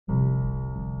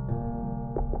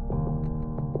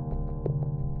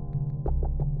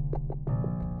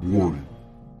Warning.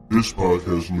 This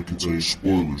podcast may contain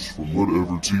spoilers from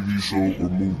whatever TV show or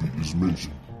movie is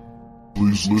mentioned.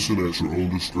 Please listen at your own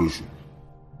discretion.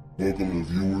 Welcome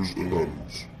to Viewers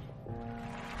Anonymous.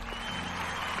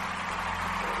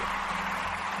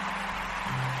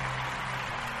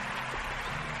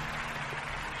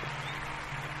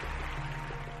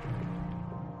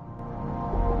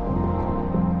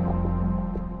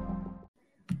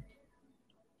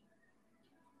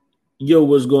 Yo,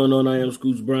 what's going on? I am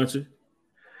Scoots Bronson.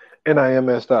 And I am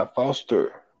S.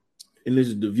 Foster. And this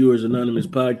is the Viewers Anonymous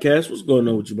podcast. What's going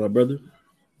on with you, my brother?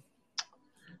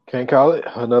 Can't call it.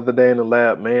 Another day in the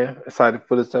lab, man. Excited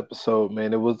for this episode,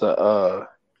 man. It was I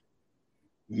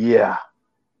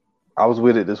was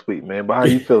with it this week, man. But how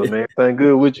you feeling, man? Everything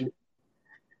good with you?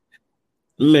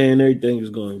 Man, everything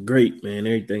is going great, man.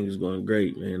 Everything is going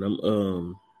great, man. I'm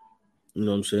you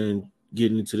know what I'm saying,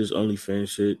 getting into this OnlyFans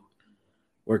shit.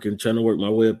 Trying to work my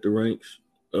way up the ranks.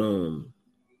 You know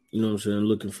what I'm saying,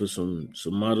 looking for some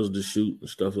models to shoot and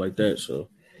stuff like that. So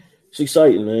it's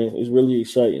exciting, man. It's really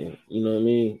exciting. You know what I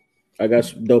mean? I got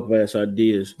some dope ass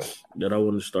ideas that I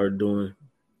want to start doing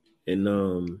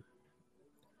and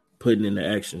putting into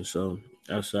action. So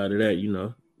outside of that, you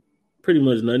know, pretty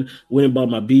much nothing. Went and bought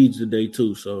my beads today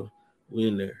too, so we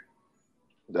in there.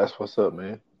 That's what's up,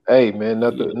 man. Hey, man,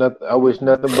 nothing. I wish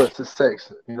nothing but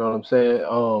success. You know what I'm saying?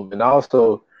 And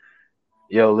also,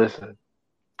 listen.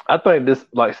 I think this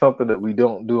like something that we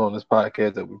don't do on this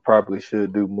podcast that we probably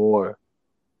should do more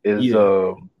is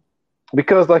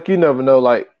because like you never know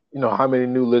like how many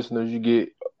new listeners you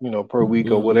get per week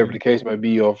or whatever the case may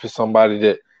be, or if it's somebody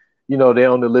that they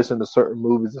only listen to certain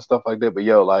movies and stuff like that. But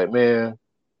like, man,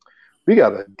 we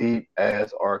got a deep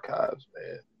ass archives,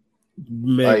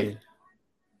 man.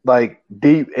 Like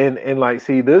deep and like,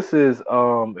 see, this is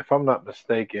if I'm not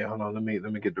mistaken, hold on, let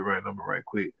me get the right number right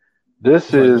quick.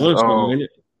 This is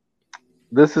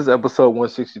episode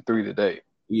 163 today.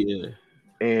 Yeah.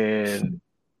 And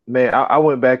man, I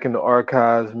went back in the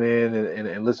archives, man,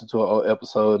 and listened to an old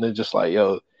episode, and it's just like,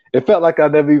 it felt like I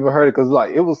never even heard it because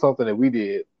like it was something that we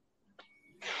did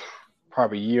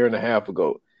probably a year and a half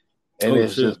ago. And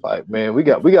it's just like, man, we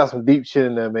got some deep shit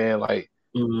in there, man. Like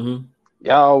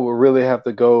y'all will really have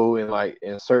to go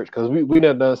and search because we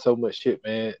done done so much shit,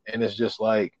 man. And it's just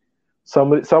like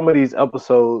some of these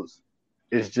episodes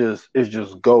is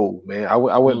just gold, man. I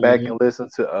went back and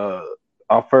listened to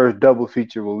our first double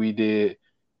feature where we did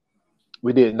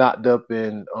Knocked Up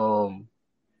and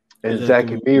Zach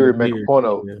and Miri make a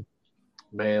porno. Yeah.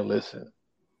 Man, listen,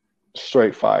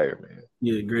 straight fire, man.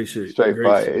 Yeah, great shit. Straight great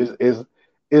fire. Shit.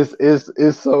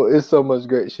 It's so much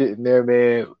great shit in there,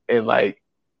 man. And like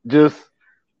just.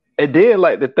 And then,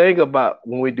 like, the thing about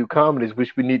when we do comedies,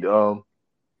 which we need,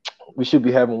 we should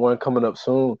be having one coming up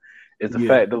soon, is the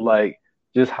fact of, like,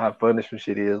 just how funny some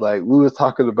shit is. Like, we was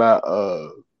talking about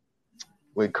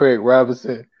when Craig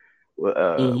Robinson,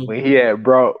 when he had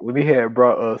brought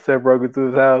Seth Rogen to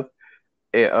his house,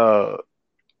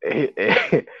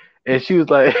 and she was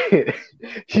like,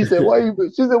 she said, why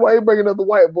you bringing up the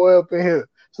white boy up in here?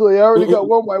 So I already got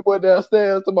one white boy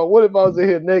downstairs. Talking about, what if I was in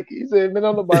here naked? He said, man,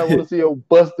 nobody want to see your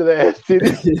busted ass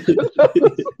titties.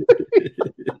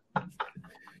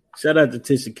 Shout out to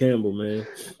Tisha Campbell, man.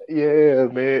 Yeah,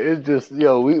 man. It's just,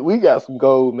 we got some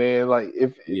gold, man. Like,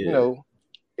 if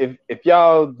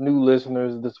y'all new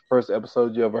listeners, this is the first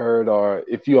episode you ever heard, or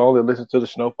if you only listen to the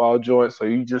Snowfall joint, so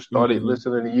you just started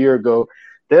listening a year ago,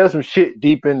 there's some shit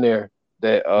deep in there.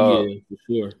 That for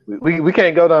sure. We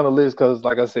can't go down the list because,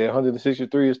 like I said,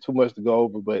 163 is too much to go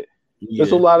over. But there's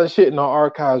a lot of shit in our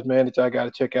archives, man, that y'all got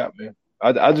to check out, man.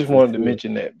 I just wanted to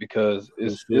mention that because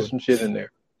there's some shit in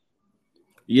there.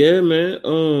 Yeah, man.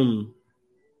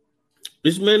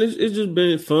 It's just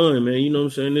been fun, man. You know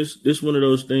what I'm saying? This one of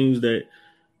those things that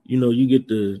you get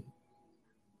to,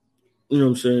 you know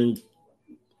what I'm saying.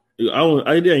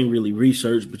 I didn't really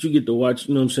research, but you get to watch,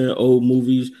 you know what I'm saying, old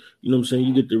movies. You know what I'm saying?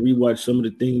 You get to rewatch some of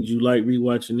the things you like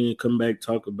rewatching, then come back,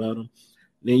 talk about them.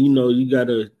 Then, you got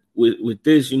to, with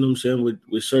this, you know what I'm saying,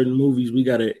 with certain movies, we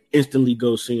got to instantly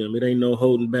go see them. It ain't no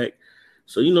holding back.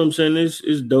 So, you know what I'm saying?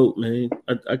 It's dope, man.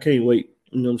 I can't wait,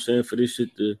 you know what I'm saying, for this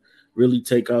shit to really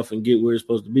take off and get where it's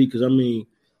supposed to be. Because, I mean,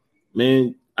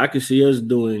 man, I could see us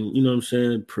doing, you know what I'm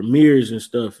saying, premieres and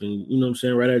stuff. And, you know what I'm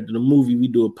saying, right after the movie, we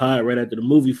do a pod right after the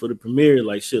movie for the premiere,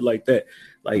 like shit like that.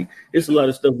 Like, it's a lot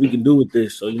of stuff we can do with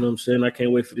this. So, you know what I'm saying, I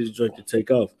can't wait for this joint to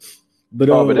take off. But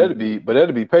that'd be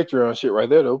Patreon shit right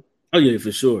there, though. Oh, yeah,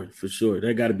 for sure.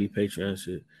 That got to be Patreon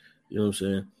shit. You know what I'm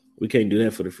saying? We can't do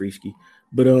that for the free ski.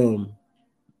 But, man,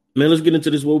 let's get into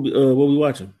this. What we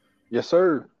watching? Yes,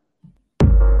 sir.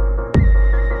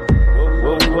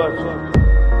 What we watching?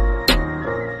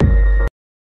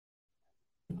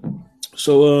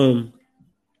 So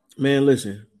man,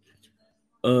 listen.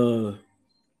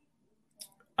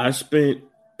 I spent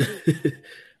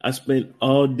I spent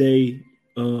all day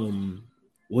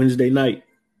Wednesday night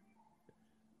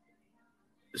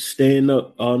staying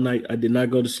up all night. I did not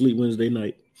go to sleep Wednesday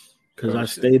night because I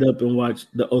stayed up and watched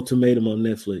The Ultimatum on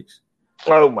Netflix.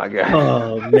 Oh my god!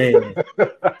 Oh man!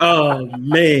 Oh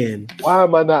man! Why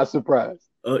am I not surprised?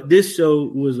 This show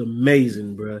was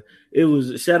amazing, bro. It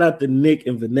was shout out to Nick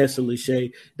and Vanessa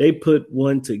Lachey. They put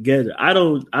one together. I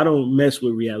don't mess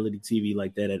with reality TV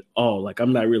like that at all. Like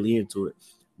I'm not really into it.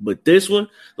 But this one,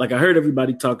 like I heard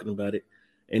everybody talking about it,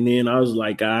 and then I was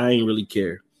like, I ain't really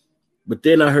care. But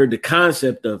then I heard the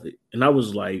concept of it, and I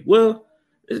was like, well,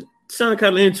 it sounds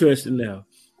kind of interesting now.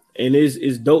 And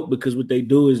it's dope because what they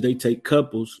do is they take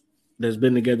couples that's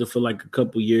been together for like a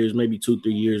couple years, maybe 2-3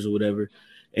 years or whatever,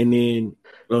 and then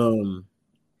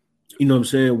you know what I'm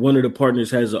saying, one of the partners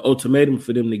has an ultimatum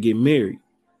for them to get married.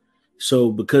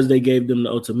 So because they gave them the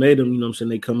ultimatum, you know what I'm saying,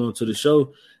 they come onto the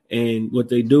show, and what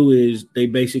they do is they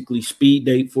basically speed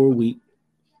date for a week.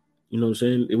 You know what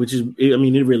I'm saying? Which is, I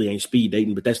mean, it really ain't speed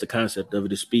dating, but that's the concept of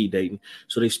it, is speed dating.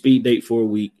 So they speed date for a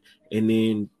week, and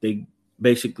then they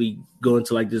basically go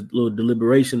into like this little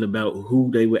deliberation about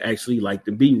who they would actually like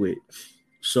to be with.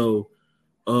 So,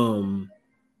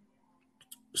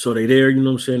 so they there, you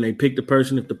know what I'm saying? They pick the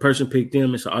person. If the person picked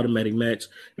them, it's an automatic match.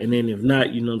 And then if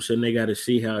not, you know what I'm saying, they got to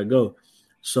see how it go.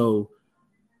 So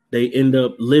they end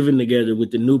up living together with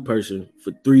the new person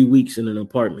for 3 weeks in an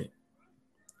apartment.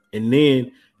 And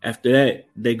then after that,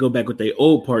 they go back with their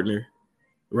old partner,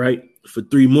 right, for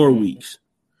 3 more weeks.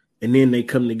 And then they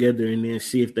come together and then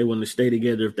see if they want to stay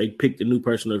together, if they pick the new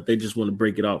person, or if they just want to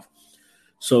break it off.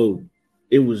 So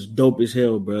it was dope as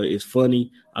hell, bro. It's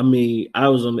funny. I mean, I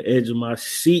was on the edge of my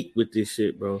seat with this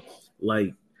shit, bro.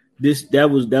 Like that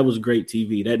was great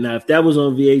TV. That now, if that was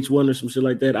on VH1 or some shit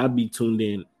like that, I'd be tuned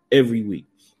in every week.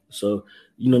 So,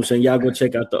 you know what I'm saying? Y'all go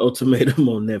check out The Ultimatum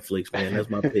on Netflix, man. That's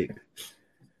my pick.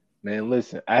 Man,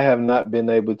 listen, I have not been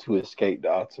able to escape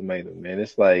The Ultimatum, man.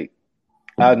 It's like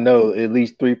I know at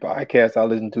least 3 podcasts I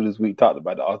listened to this week talked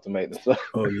about The Ultimatum. So.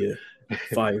 Oh yeah,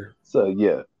 fire. So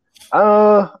yeah,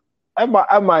 I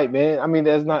might, man. I mean,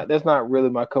 that's not really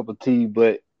my cup of tea,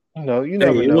 but you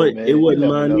never know, man. It wasn't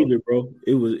mine either, bro.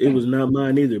 It was not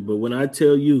mine either. But when I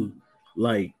tell you,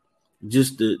 like,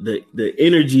 just the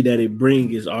energy that it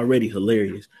brings is already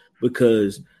hilarious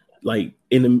because, like,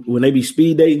 when they be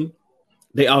speed dating,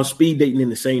 they all speed dating in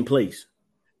the same place.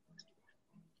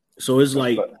 So it's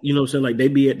like, you know what I'm saying? Like they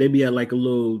be at like a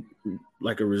little,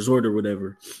 like a resort or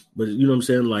whatever. But you know what I'm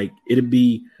saying? Like it'd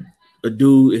be a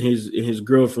dude and his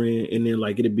girlfriend, and then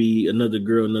like it'd be another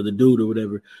girl, another dude or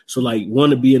whatever. So like one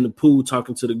would be in the pool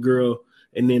talking to the girl,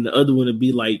 and then the other one would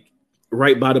be like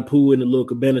right by the pool in the little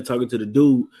cabana talking to the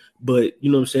dude. But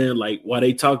you know what I'm saying? Like while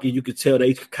they talking, you could tell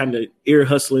they kind of ear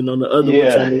hustling on the other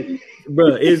one. Trying to,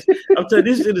 bro, I'm telling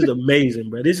you, this shit is amazing,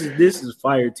 bro. This is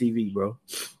fire TV, bro.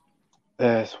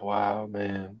 That's wild,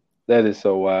 man. That is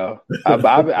so wild.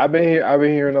 I've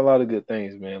been hearing a lot of good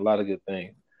things, man. A lot of good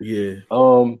things. Yeah.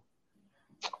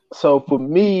 So for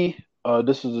me,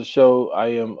 this is a show I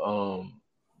am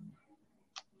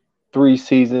 3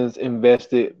 seasons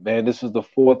invested. Man, this is the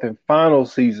 4th and final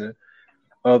season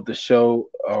of the show.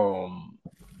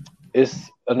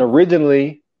 It's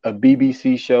originally a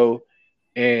BBC show,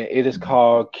 and it is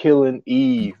called Killing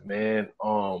Eve, man.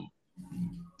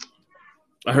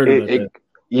 I heard about that.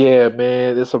 Yeah,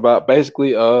 man. It's about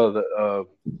basically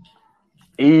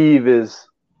Eve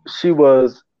she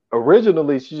was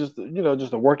originally she's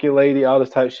just a working lady, all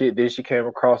this type shit. Then she came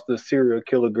across this serial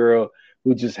killer girl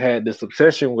who just had this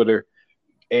obsession with her,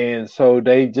 and so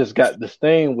they just got this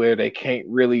thing where they can't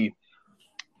really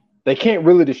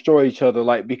destroy each other,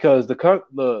 like because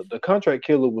the contract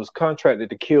killer was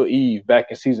contracted to kill Eve back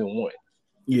in season 1,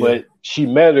 but she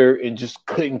met her and just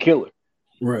couldn't kill her.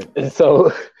 Right. And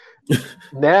so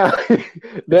now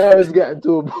it's gotten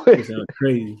to a point. It sounds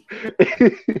crazy.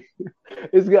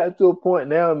 It's gotten to a point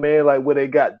now, man, like where they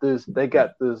got this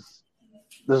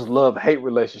love-hate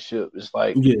relationship. It's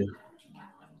like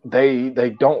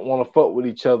they don't want to fuck with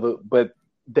each other, but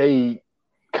they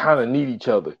kind of need each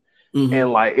other. Mm-hmm.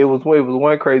 And like it was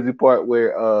one crazy part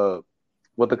where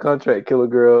with the contract killer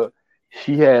girl,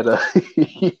 she had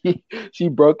she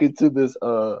broke into this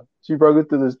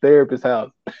therapist's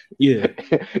house. Yeah.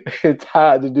 And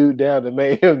tied the dude down and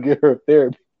made him give her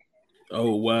therapy.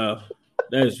 Oh wow.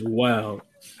 That's wild.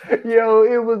 Yo,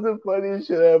 it was the funniest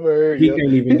shit I ever heard. He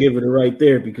can't even give her the right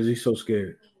therapy because he's so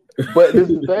scared. But this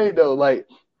is the thing though, like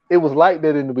it was like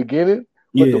that in the beginning,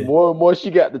 but the more and more she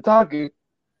got to talking,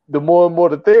 the more and more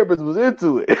the therapist was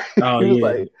into it. Oh He was yeah.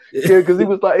 like, yeah, because he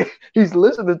was like, he's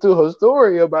listening to her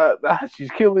story about how she's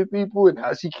killing people and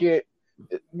how she can't,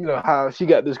 how she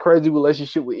got this crazy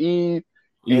relationship with Eve,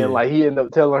 and Yeah. like he ended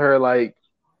up telling her like,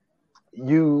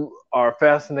 you are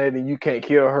fascinating, you can't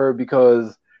kill her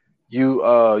because you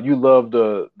love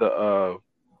the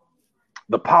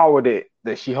power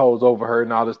that she holds over her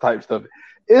and all this type of stuff.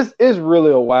 It's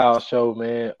really a wild show,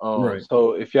 man. Right.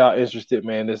 So if y'all interested,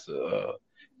 man, it's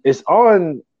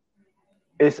on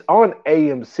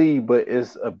AMC, but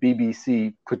it's a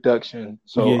BBC production.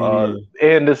 So Yeah.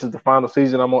 and this is the final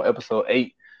season. I'm on episode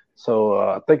 8. So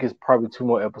I think it's probably 2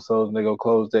 more episodes and they're gonna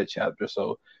close that chapter.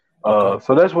 So Okay.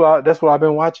 so that's what I've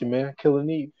been watching, man. Killing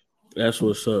Eve. That's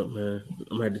what's up, man.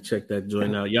 I'm gonna have to check that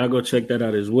joint out. Y'all go check that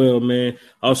out as well, man.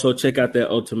 Also check out that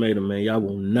Ultimatum, man. Y'all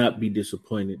will not be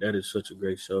disappointed. That is such a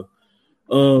great show.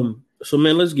 So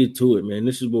man, let's get to it, man.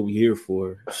 This is what we're here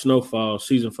for. Snowfall,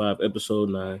 season 5, episode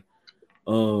 9.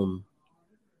 You know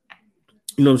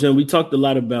what I'm saying? We talked a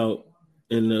lot about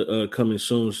in the coming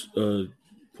soon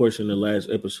portion of the last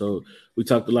episode. We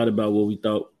talked a lot about what we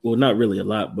thought, well, not really a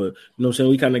lot, but you know what I'm saying?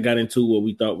 We kind of got into what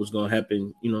we thought was going to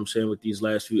happen, you know what I'm saying, with these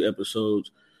last few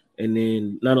episodes. And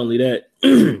then not only that,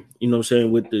 you know what I'm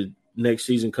saying, with the next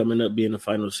season coming up being the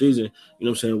final season, you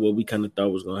know what I'm saying, what we kind of thought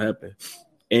was going to happen.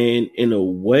 And in a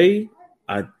way,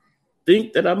 I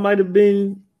think that I might have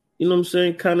been, you know what I'm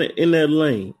saying, kind of in that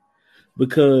lane,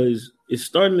 because it's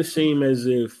starting to seem as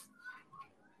if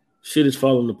shit is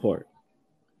falling apart.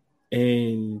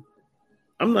 And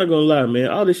I'm not gonna lie, man,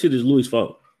 all this shit is Louis'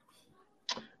 fault.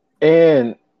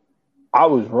 And I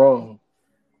was wrong.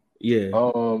 Yeah.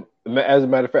 As a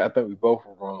matter of fact, I think we both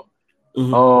were wrong.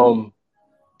 Mm-hmm.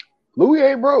 Louis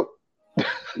ain't broke.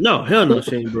 No, hell no,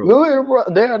 she ain't broke. Louis ain't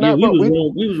broke. They are not broke. We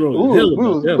was wrong. We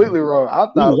was completely wrong. I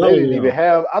thought they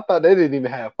didn't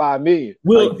even have $5 million.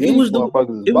 Well, like, it was the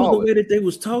way that they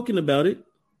was talking about it.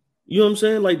 You know what I'm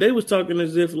saying? Like they was talking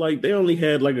as if like they only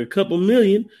had like a couple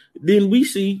million. Then we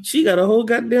see she got a whole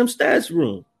goddamn stash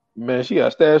room. Man, she got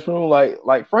a stash room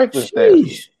like Franklin's stash room.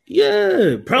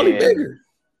 Yeah, probably bigger.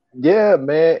 Yeah,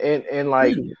 man. And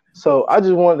like so I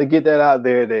just wanted to get that out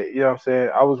there that, you know what I'm saying,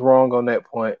 I was wrong on that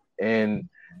point. And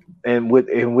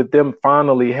with them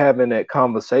finally having that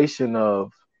conversation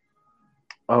of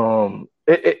and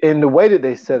the way that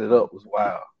they set it up was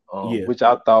wild. Which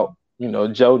I thought,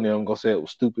 Joe and them gonna say it was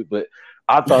stupid, but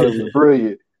I thought it was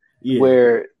brilliant.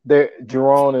 Where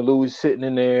Jerome and Louis sitting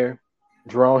in there,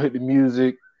 Jerome hit the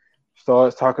music,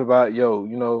 starts talking about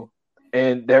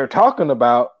and they're talking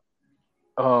about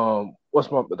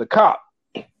the cop.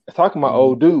 They're talking about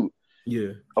old dude.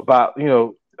 Yeah. About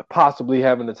possibly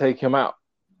having to take him out.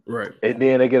 Right. And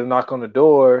then they get a knock on the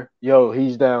door.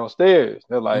 He's downstairs.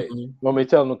 They're like, want me to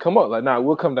tell them to come up? Like, nah,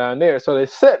 we'll come down there. So they're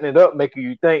setting it up, making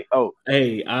you think,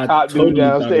 hey, I totally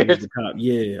thought it was the cop.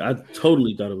 Yeah, I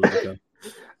totally thought it was the cop.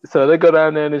 So they go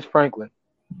down there and it's Franklin.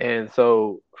 And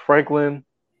so Franklin,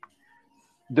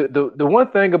 the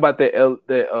one thing about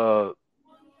the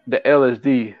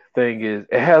LSD thing is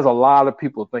it has a lot of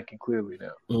people thinking clearly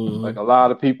now. Like a lot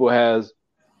of people has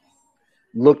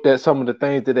looked at some of the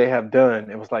things that they have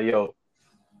done and was like,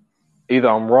 either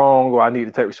I'm wrong or I need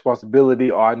to take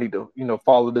responsibility or I need to,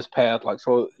 follow this path. Like,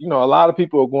 so, a lot of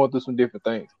people are going through some different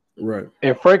things. Right.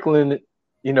 And Franklin,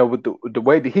 with the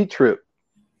way that he tripped,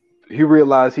 he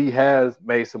realized he has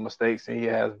made some mistakes and he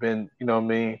has been,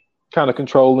 kind of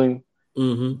controlling.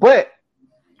 But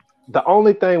the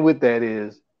only thing with that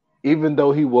is, even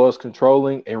though he was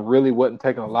controlling and really wasn't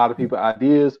taking a lot of people's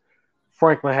ideas,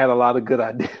 Franklin had a lot of good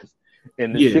ideas.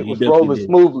 And the shit was rolling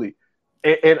smoothly.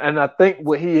 And I think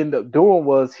what he ended up doing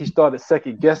was he started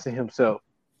second guessing himself.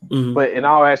 But in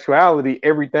all actuality,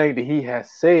 everything that he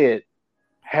has said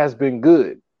has been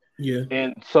good. Yeah.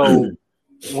 And so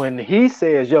when he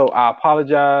says, I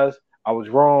apologize, I was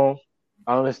wrong,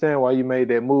 I understand why you made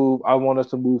that move, I want us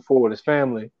to move forward as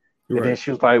family. Right. And then she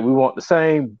was like, we want the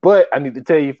same, but I need to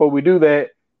tell you before we do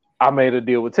that, I made a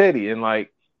deal with Teddy. And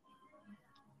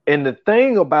the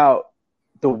thing about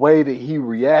the way that he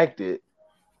reacted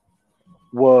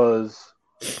was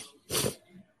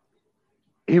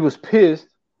he was pissed,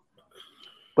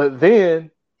 but then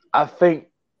I think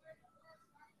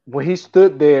when he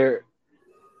stood there,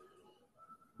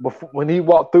 when he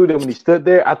walked through them, when he stood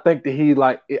there, I think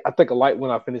that I think a light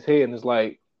went off in his head and it's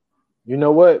like, you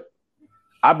know what?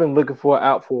 I've been looking for an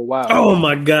out for a while. Oh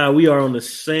my God, we are on the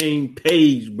same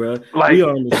page, bro. We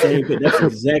are on the same page. That's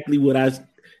exactly what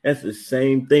that's the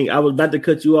same thing. I was about to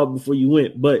cut you off before you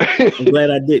went, but I'm glad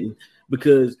I didn't,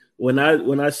 because when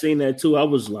I seen that too, I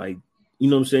was like, you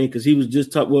know what I'm saying? Because he was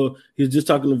just talking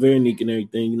to Veronique and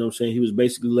everything, you know what I'm saying? He was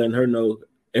basically letting her know,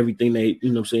 everything that, you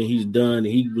know what I'm saying, he's done. And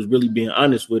he was really being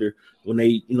honest with her when they,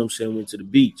 you know what I'm saying, went to the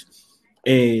beach.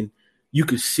 And you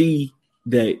could see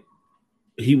that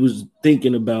he was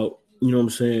thinking about, you know what I'm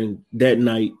saying, that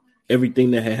night,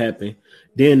 everything that had happened.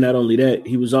 Then not only that,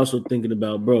 he was also thinking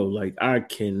about, bro, like, I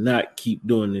cannot keep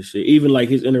doing this shit. Even like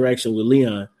his interaction with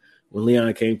Leon, when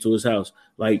Leon came to his house,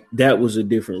 like that was a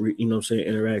different, you know what I'm saying,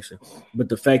 interaction. But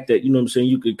the fact that, you know what I'm saying,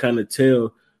 you could kind of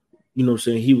tell, you know what I'm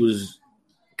saying, he was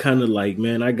kind of like,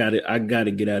 man, I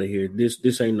gotta get out of here.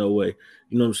 This ain't no way.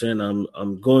 You know what I'm saying?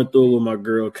 I'm going through it with my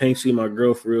girl. Can't see my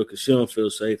girl for real because she don't feel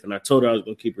safe. And I told her I was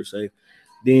gonna keep her safe.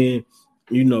 Then,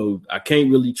 you know, I can't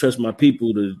really trust my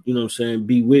people to, you know what I'm saying,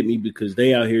 be with me because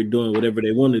they out here doing whatever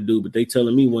they want to do, but they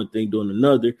telling me one thing, doing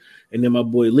another. And then my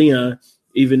boy Leon,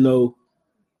 even though,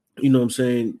 you know what I'm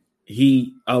saying,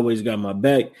 he always got my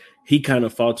back, he kind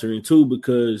of faltering too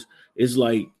because it's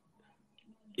like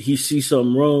he sees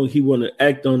something wrong, he want to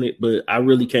act on it, but I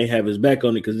really can't have his back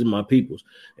on it because it's my people's.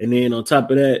 And then on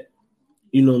top of that,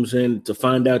 you know what I'm saying, to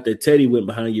find out that Teddy went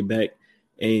behind your back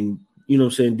and, you know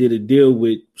what I'm saying, did a deal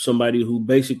with somebody who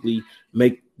basically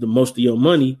make the most of your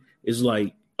money, is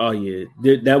like, oh yeah,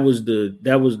 that was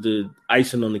the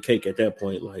icing on the cake at that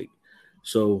point. Like,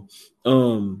 so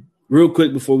real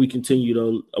quick before we continue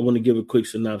though, I want to give a quick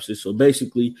synopsis. So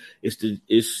basically it's you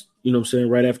know what I'm saying,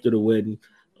 right after the wedding,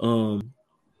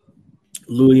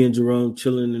 Louis and Jerome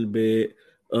chilling in the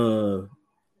bed.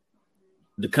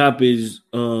 The cop is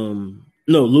no,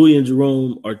 Louis and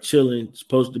Jerome are chilling,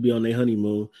 supposed to be on their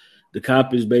honeymoon. The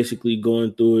cop is basically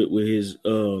going through it with his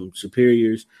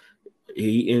superiors.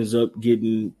 He ends up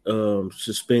getting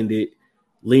suspended.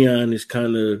 Leon is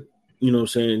kind of, you know what I'm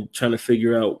saying, trying to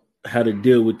figure out how to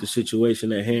deal with the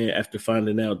situation at hand after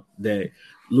finding out that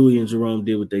Louis and Jerome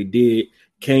did what they did.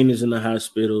 Kane is in the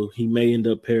hospital. He may end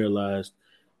up paralyzed.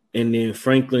 And then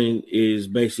Franklin is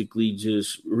basically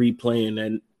just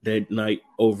replaying that night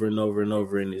over and over and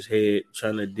over in his head,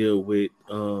 trying to deal with,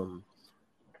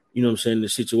 you know what I'm saying, the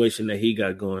situation that he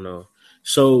got going on.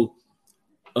 So,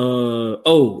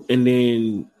 and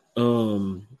then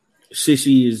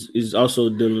Sissy is also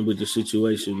dealing with the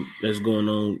situation that's going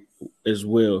on as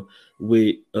well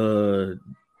with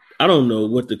I don't know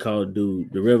what to call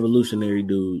dude, the revolutionary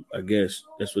dude. I guess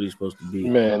that's what he's supposed to be.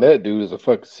 Man, that dude is a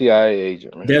fucking CIA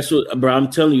agent, man. That's what, bro.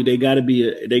 I'm telling you, they got to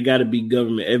be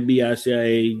government, FBI,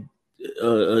 CIA,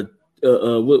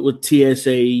 with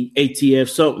TSA, ATF,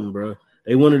 something, bro.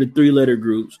 They one of the 3-letter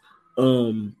groups.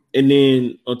 And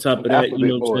then on top of that, you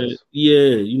know what I'm saying?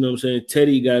 Yeah, you know what I'm saying?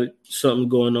 Teddy got something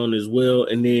going on as well.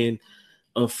 And then,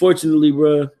 unfortunately,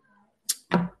 bro,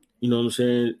 you know what I'm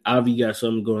saying, Avi got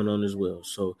something going on as well.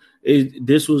 So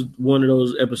this was one of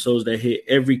those episodes that hit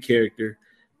every character.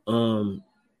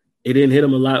 It didn't hit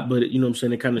them a lot, but you know what I'm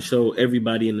saying, it kind of showed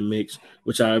everybody in the mix,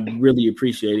 which I really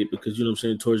appreciated because, you know what I'm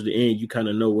saying, towards the end, you kind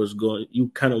of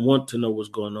want to know what's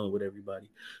going on with everybody.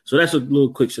 So that's a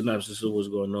little quick synopsis of what's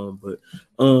going on. But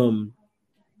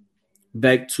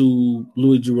back to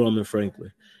Louis, Jerome, and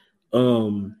Franklin.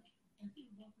 How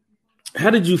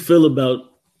did you feel about,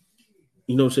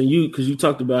 you know what I'm saying, because you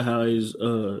talked about how his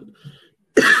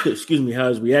excuse me, how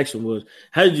his reaction was.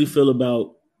 How did you feel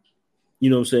about, you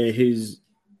know what I'm saying, his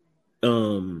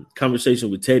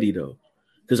conversation with Teddy though?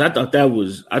 Because I thought that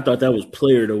was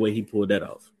player the way he pulled that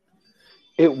off.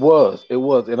 It was,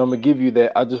 and I'm gonna give you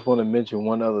that. I just want to mention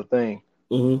one other thing.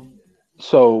 Mm-hmm.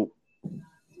 So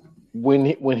when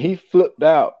he flipped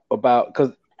out about,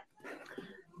 because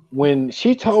when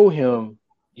she told him,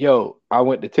 "Yo, I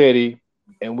went to Teddy,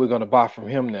 and we're gonna buy from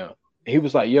him now," he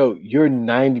was like, "Yo, you're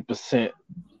 90%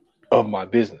 of my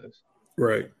business,"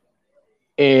 right?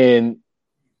 And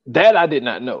that I did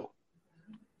not know.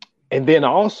 And then I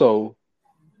also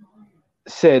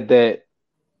said that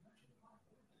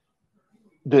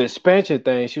the expansion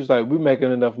thing, she was like, we're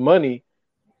making enough money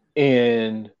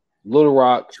in Little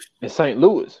Rock and St.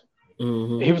 Louis.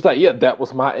 Mm-hmm. He was like, yeah, that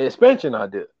was my expansion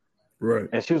idea. Right.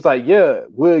 And she was like, yeah,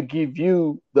 we'll give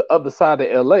you the other side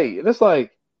of LA. And it's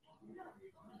like,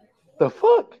 the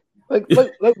fuck? Like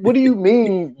what do you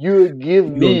mean you'll give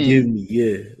me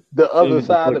the other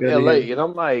side of LA? And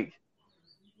I'm like,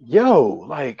 yo,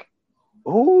 like,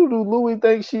 who do Louis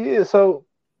think she is? So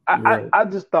I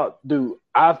just thought, dude,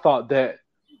 I thought that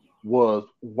was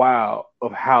wild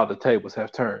of how the tables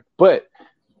have turned. But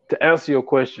to answer your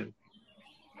question,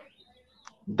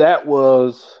 that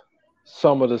was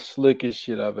some of the slickest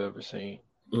shit I've ever seen.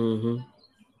 Mm-hmm.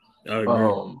 I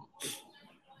agree.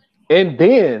 And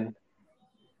then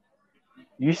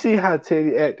you see how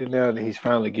Teddy acting now that he's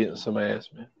finally getting some ass,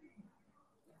 man.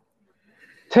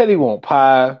 Teddy want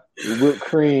pie with whipped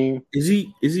cream. Is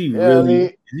he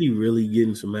really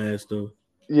getting some ass though?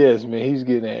 Yes, man, he's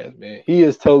getting ass, man. He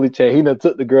is totally changed. He done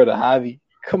took the girl to Javi.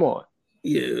 Come on.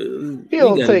 Yeah, He you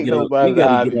don't gotta take get off. You nobody to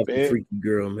gotta get Javi, off the man. freaky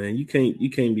girl, man. You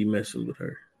can't be messing with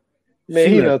her. Man,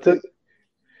 She he not. done took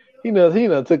he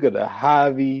done took her to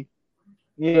Javi.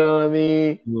 You know what I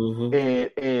mean?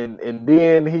 Mm-hmm. And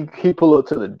then he pull up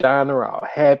to the diner all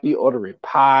happy, ordering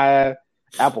pie,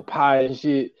 apple pie and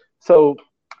shit. So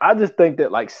I just think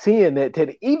that like seeing that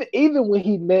Teddy, even when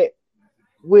he met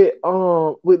with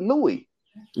Louis,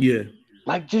 Yeah.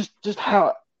 like just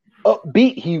how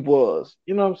upbeat he was.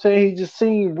 You know what I'm saying? He just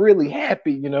seemed really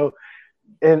happy, you know.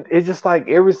 And it's just like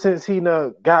ever since he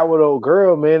got with old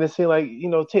girl, man, it seemed like,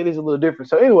 Teddy's a little different.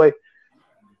 So anyway,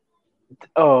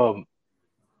 um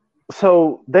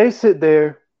so they sit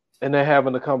there and they're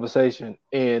having a conversation,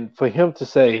 and for him to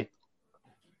say,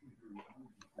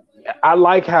 I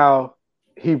like how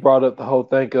he brought up the whole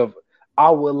thing of, I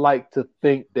would like to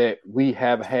think that we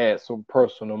have had some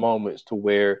personal moments to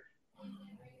where,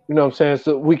 you know what I'm saying,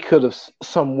 so we could have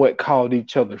somewhat called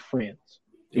each other friends,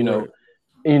 you know,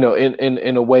 Right.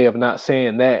 in a way of not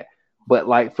saying that, but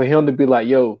like for him to be like,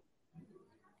 yo,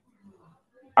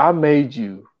 I made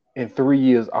you in 3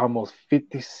 years almost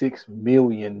 $56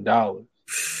 million.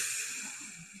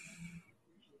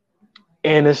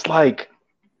 And it's like,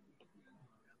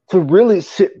 to really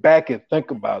sit back and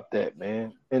think about that,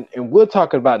 man. And we're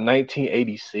talking about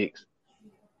 1986,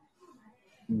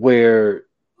 where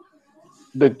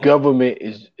the government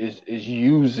is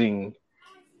using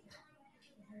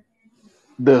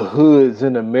the hoods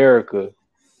in America,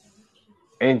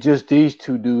 and just these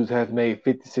two dudes have made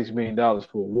 $56 million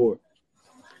for a war.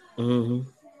 Mm-hmm.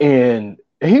 And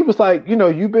he was like,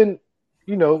 you've been,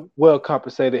 well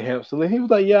compensated handsomely. He was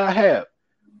like, yeah, I have.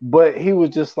 But he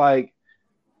was just like,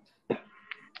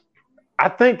 I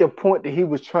think the point that he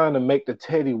was trying to make to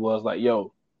Teddy was like,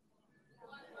 yo,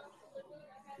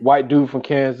 white dude from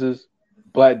Kansas,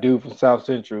 black dude from South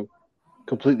Central,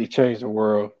 completely changed the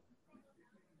world.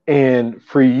 And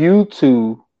for you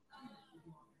to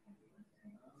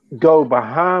go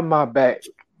behind my back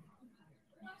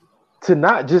to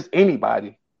not just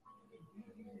anybody,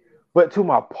 but to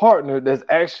my partner that's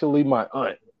actually my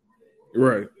aunt.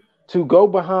 Right. To go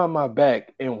behind my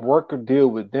back and work a deal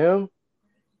with them,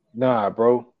 nah,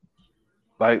 bro.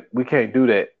 Like, we can't do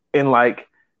that. And like,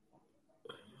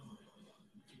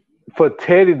 for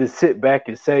Teddy to sit back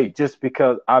and say, just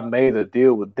because I made a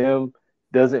deal with them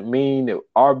doesn't mean that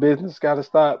our business got to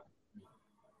stop.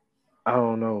 I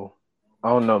don't know.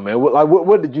 Man.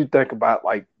 What did you think about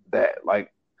like that?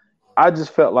 Like, I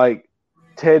just felt like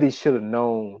Teddy should have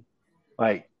known.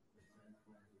 Like,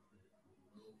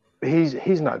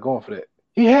 he's not going for that.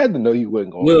 He had to know he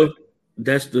wasn't going for Well,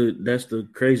 that. that's the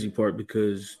crazy part,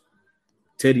 because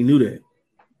Teddy knew that.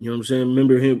 You know what I'm saying?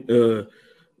 Remember him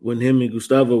when him and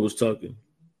Gustavo was talking.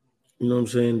 You know what I'm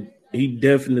saying? He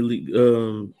definitely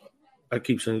I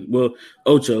keep saying, well,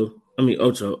 Oso.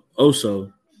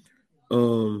 You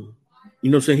know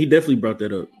what I'm saying? He definitely brought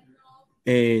that up.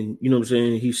 And you know what I'm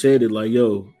saying? He said it like,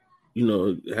 yo,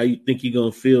 how you think you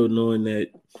gonna feel knowing that,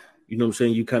 you know what I'm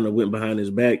saying, you kind of went behind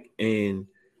his back and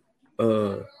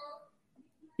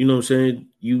you know what I'm saying,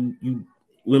 you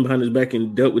went behind his back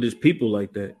and dealt with his people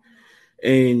like that.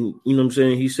 And you know what I'm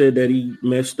saying, he said that he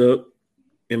messed up,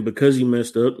 and because he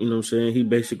messed up, you know what I'm saying, he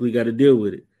basically got to deal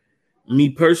with it. Me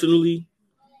personally,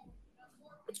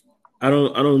 I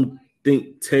don't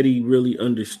think Teddy really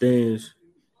understands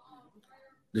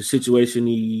the situation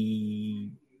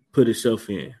he put himself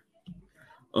in.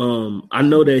 I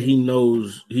know that he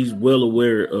knows, he's well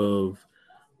aware of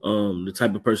the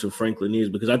type of person Franklin is,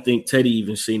 because I think Teddy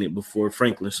even seen it before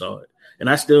Franklin saw it. And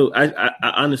I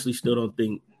honestly still don't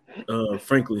think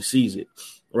Franklin sees it,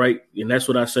 right? And that's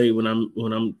what I say when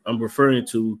I'm referring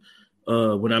to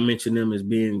when I mention them as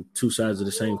being two sides of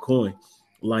the same coin.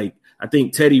 Like, I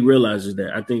think Teddy realizes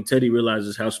that. I think Teddy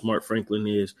realizes how smart Franklin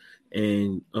is,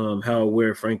 and how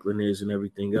aware Franklin is, and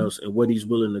everything else, and what he's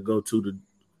willing to go to,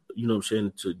 you know what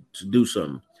I'm saying, to do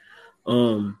something.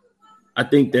 I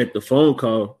think that the phone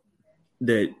call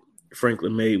that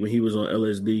Franklin made when he was on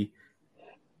LSD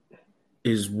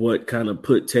is what kind of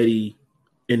put Teddy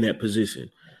in that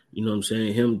position. You know what I'm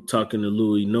saying? Him talking to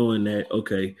Louis, knowing that,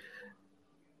 okay,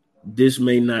 this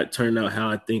may not turn out how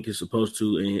I think it's supposed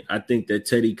to. And I think that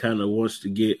Teddy kind of wants to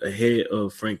get ahead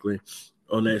of Franklin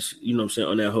on that, you know what I'm saying,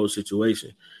 on that whole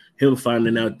situation. Him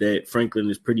finding out that Franklin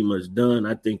is pretty much done,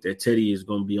 I think that Teddy is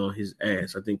going to be on his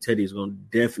ass. I think Teddy is going to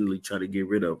definitely try to get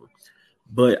rid of him.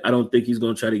 But I don't think he's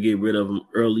going to try to get rid of him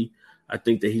early. I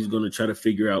think that he's going to try to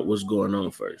figure out what's going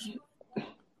on first.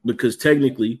 Because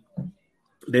technically,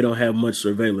 they don't have much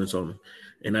surveillance on him.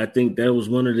 And I think that was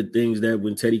one of the things that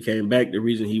when Teddy came back, the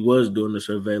reason he was doing the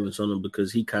surveillance on him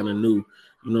because he kind of knew,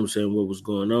 you know what I'm saying, what was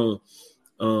going on.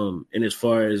 And as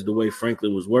far as the way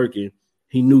Franklin was working,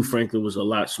 he knew Franklin was a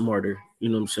lot smarter, you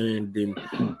know what I'm saying,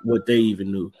 than what they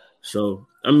even knew. So,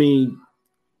 I mean,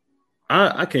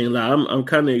 I can't lie. I'm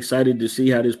kind of excited to see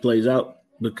how this plays out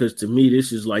because to me,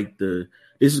 this is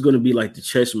going to be like the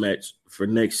chess match for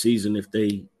next season if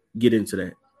they get into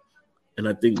that. And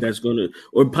I think that's going to,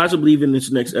 or possibly even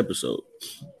this next episode.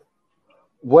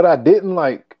 What I didn't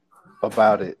like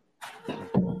about it,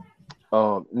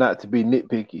 not to be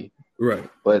nitpicky, Right.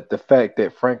 but the fact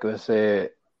that Franklin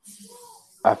said,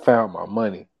 I found my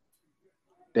money.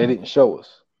 They didn't show us.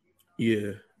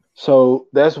 Yeah. So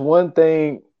that's one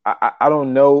thing. I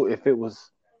don't know if it was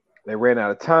they ran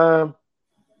out of time.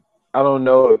 I don't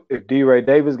know if D. Ray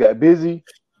Davis got busy.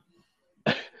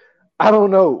 I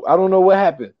don't know. I don't know what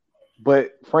happened.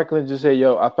 But Franklin just said,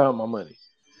 yo, I found my money.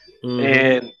 Mm-hmm.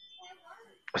 And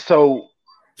so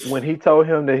when he told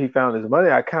him that he found his money,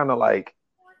 I kind of like,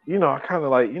 made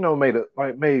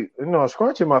a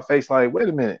scrunch in my face. Like, wait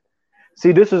a minute.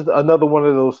 See, this is another one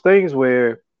of those things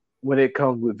where when it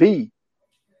comes with V,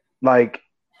 like,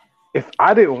 if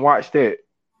I didn't watch that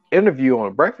interview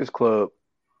on Breakfast Club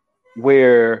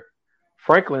where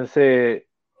Franklin said,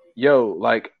 yo,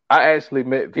 like, I actually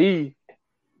met V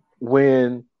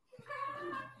when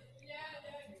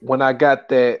I got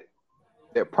that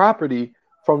property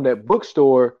from that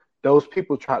bookstore, those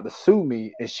people tried to sue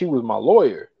me and she was my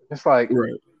lawyer. It's like,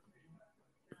 right.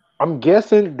 I'm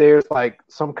guessing there's like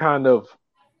some kind of,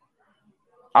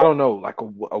 I don't know, like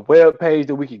a web page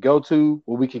that we could go to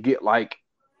where we could get like,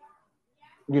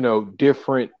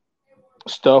 different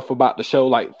stuff about the show,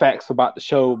 like facts about the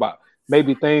show, about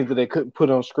maybe things that they couldn't put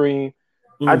on screen.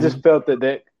 Mm-hmm. I just felt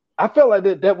I felt like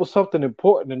that was something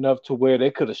important enough to where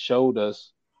they could have showed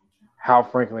us how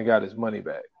Franklin got his money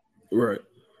back. Right.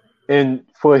 And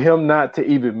for him not to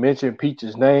even mention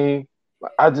Peach's name,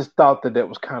 I just thought that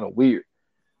was kind of weird.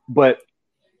 But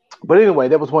anyway,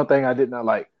 that was one thing I did not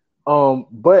like.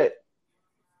 But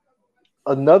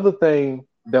another thing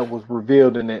that was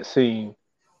revealed in that scene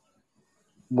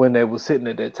when they were sitting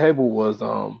at that table was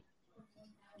oh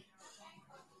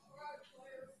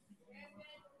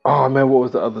man, what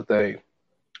was the other thing?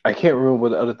 I can't remember what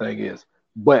the other thing is.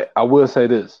 But I will say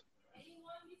this.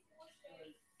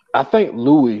 I think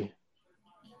Louis,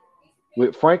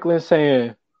 with Franklin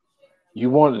saying, you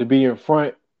wanted to be in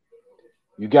front,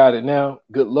 you got it now,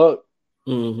 good luck.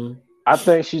 Mm-hmm. I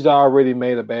think she's already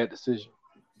made a bad decision.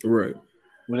 Right.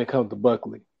 When it comes to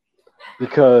Buckley.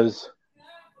 Because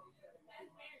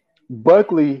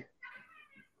Buckley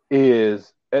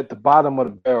is at the bottom of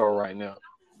the barrel right now.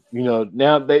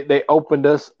 Now they opened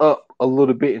us up a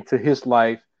little bit into his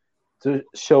life to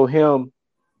show him,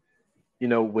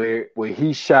 where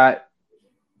he shot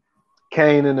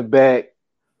Kane in the back,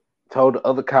 told the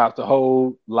other cops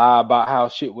to lie about how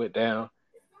shit went down.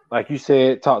 Like you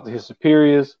said, talked to his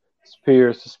superiors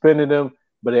suspended him,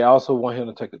 but they also want him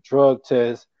to take a drug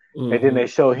test. Mm-hmm. And then they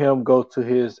show him go to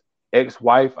his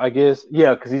ex-wife, I guess.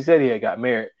 Yeah, because he said he had got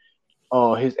married.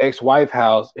 His ex-wife's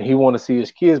house, and he want to see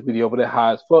his kids, but he over there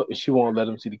high as fuck, and she won't let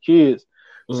him see the kids.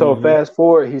 Mm-hmm. So fast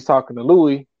forward, he's talking to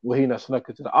Louis, where he not snuck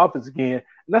into the office again, and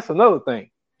that's another thing.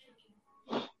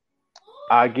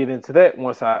 I get into that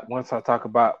once I talk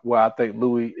about where I think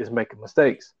Louis is making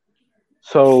mistakes.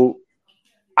 So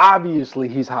obviously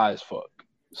he's high as fuck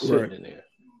sitting in there,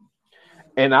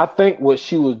 and I think what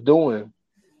she was doing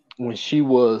when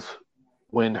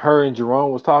her and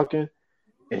Jerome was talking.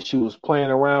 And she was playing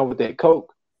around with that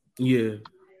coke. Yeah.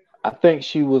 I think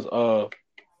she was what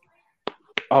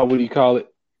do you call it?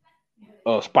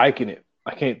 Spiking it.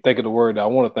 I can't think of the word that I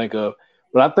want to think of.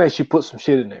 But I think she put some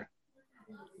shit in there.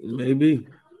 Maybe.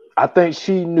 I think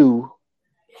she knew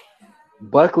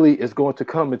Buckley is going to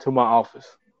come into my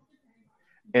office.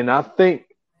 And I think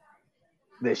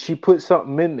that she put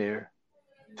something in there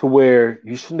to where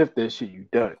you sniff that shit, you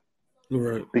done.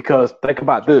 Right. Because think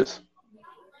about this.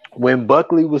 When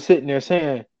Buckley was sitting there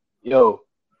saying, yo,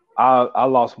 I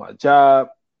lost my job,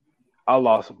 I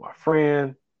lost my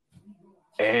friend,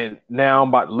 and now I'm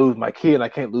about to lose my kid, and I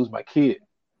can't lose my kid.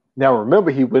 Now,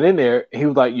 remember, he went in there, and he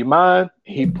was like, you mind?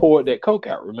 He poured that coke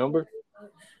out, remember?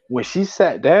 When she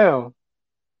sat down,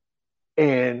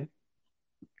 and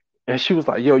she was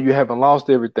like, yo, you haven't lost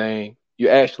everything. You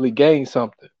actually gained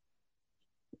something.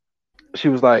 She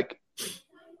was like,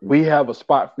 we have a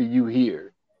spot for you here.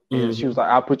 And she was like,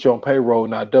 I'll put you on payroll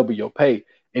and I'll double your pay.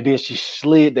 And then she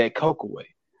slid that coke away.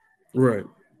 Right.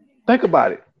 Think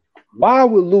about it. Why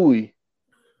would Louis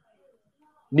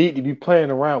need to be playing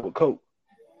around with coke?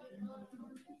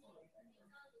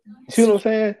 See what I'm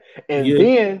saying? And Yeah,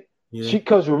 then yeah,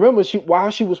 because remember,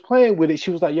 while she was playing with it,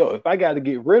 she was like, "Yo, if I got to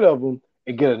get rid of him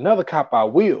and get another cop, I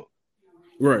will."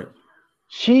 right.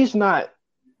 She's not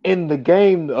in the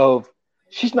game of.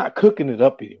 She's not cooking it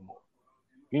up anymore.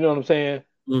 You know what I'm saying?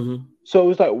 Mm-hmm. So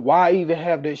it's like, why even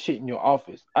have that shit in your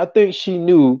office? I think she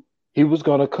knew he was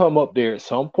gonna come up there at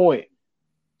some point,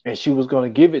 and she was gonna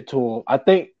give it to him. I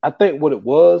think what it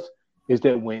was is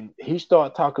that when he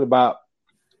started talking about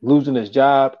losing his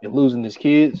job and losing his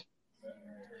kids,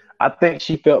 I think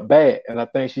she felt bad, and I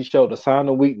think she showed a sign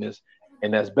of weakness,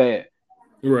 and that's bad.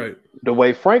 Right. The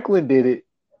way Franklin did it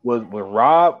was when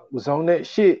Rob was on that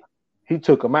shit, he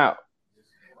took him out.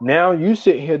 Now you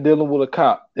sitting here dealing with a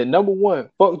cop that number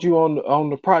one fucked you on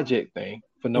the project thing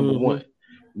for number Mm-hmm. one.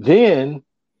 Then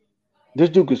this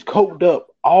dude is coked up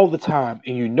all the time,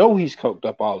 and you know he's coked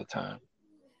up all the time.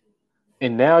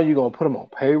 And now you're gonna put him on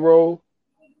payroll.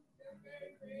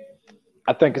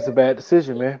 I think it's a bad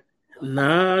decision, man.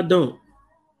 Nah, I don't.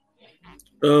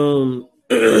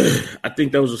 I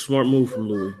think that was a smart move from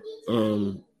Louis.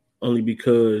 Only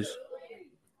because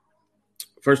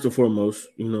first and foremost,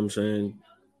 you know what I'm saying,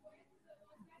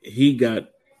 he got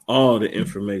all the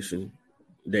information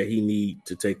that he need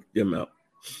to take them out.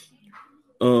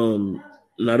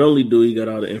 Not only do he got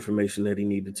all the information that he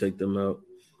need to take them out,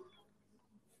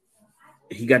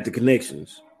 he got the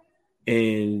connections.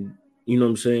 And you know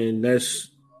what I'm saying, that's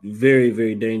very,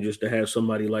 very dangerous to have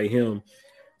somebody like him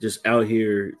just out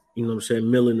here, you know what I'm saying,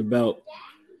 milling about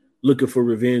looking for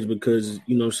revenge because,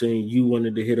 you know what I'm saying, you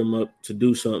wanted to hit him up to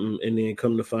do something and then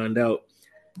come to find out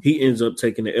he ends up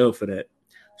taking the L for that.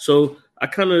 So I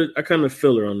kind of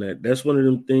feel her on that. That's one of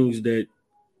them things that,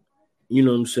 you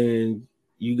know what I'm saying,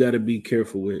 you got to be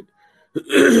careful with.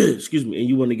 Excuse me. And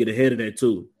you want to get ahead of that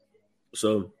too.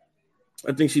 So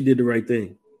I think she did the right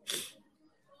thing.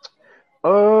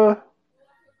 Uh,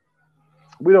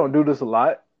 we don't do this a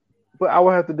lot, but I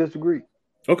would have to disagree.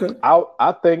 Okay.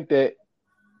 I think that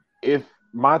if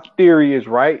my theory is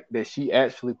right, that she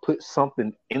actually put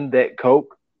something in that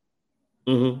coke,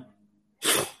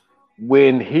 Mm-hmm.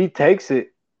 when he takes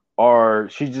it, or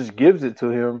she just gives it to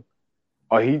him,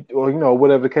 or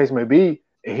whatever the case may be,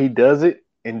 and he does it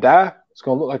and die, it's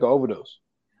gonna look like an overdose.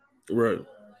 Right.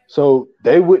 So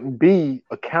they wouldn't be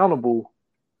accountable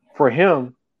for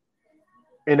him,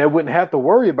 and they wouldn't have to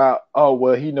worry about, oh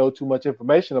well, he knows too much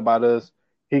information about us.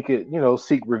 He could,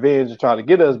 seek revenge and try to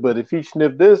get us. But if he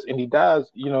sniffed this and he dies,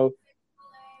 we don't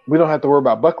have to worry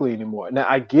about Buckley anymore. Now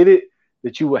I get it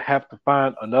that you would have to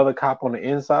find another cop on the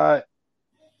inside,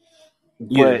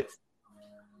 Yeah. but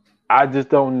I just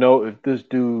don't know if this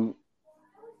dude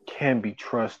can be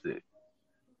trusted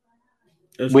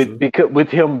That's with true. because with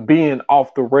him being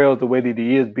off the rails the way that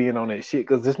he is being on that shit.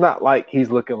 Because it's not like he's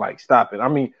looking like stop it. I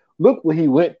mean, look what he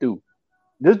went through.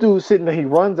 This dude sitting there, he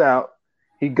runs out,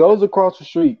 he goes across the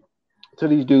street to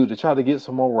these dudes to try to get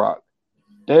some more rock.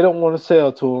 They don't want to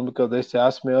sell to him because they say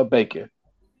I smell bacon.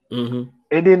 Mm-hmm.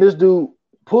 And then this dude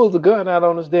pulls the gun out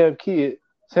on this damn kid,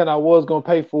 saying I was gonna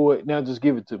pay for it. Now just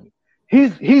give it to me.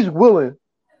 He's willing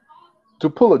to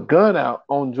pull a gun out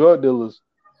on drug dealers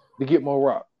to get more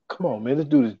rock. Come on, man. This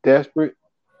dude is desperate.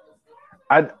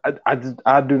 I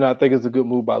do not think it's a good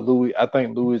move by Louis. I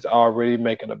think Louis is already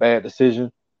making a bad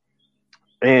decision.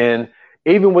 And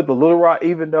even with the Little Rock,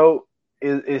 even though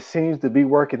it seems to be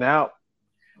working out,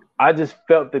 I just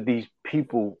felt that these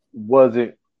people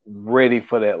wasn't ready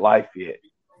for that life yet.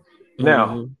 Now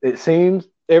Mm-hmm. it seems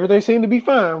everything seemed to be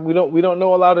fine. We don't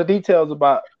know a lot of details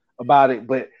about it,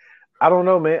 but I don't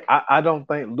know, man. I don't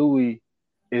think Louis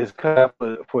is cut out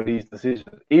for these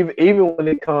decisions. Even when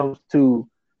it comes to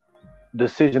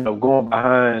decision of going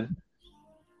behind,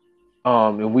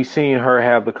 and we seen her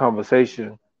have the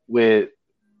conversation with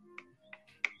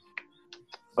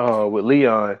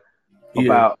Leon Yeah.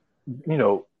 about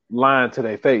lying to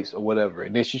their face or whatever,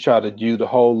 and then she tried to do the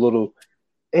whole little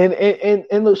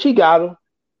and look, she got him.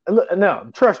 And look, now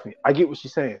trust me, I get what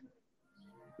she's saying.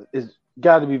 It's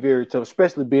got to be very tough,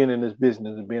 especially being in this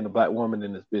business and being a black woman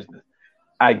in this business.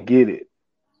 I get it,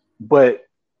 but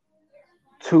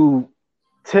to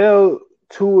tell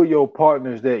two of your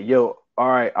partners that all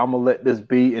right, I'm gonna let this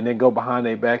be, and then go behind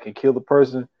their back and kill the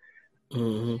person.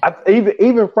 Mm-hmm.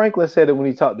 Even Franklin said it when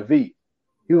he talked to V.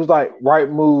 He was like, right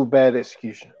move, bad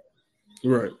execution.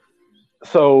 Right.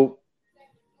 So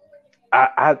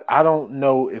I don't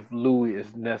know if Louis is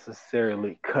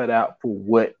necessarily cut out for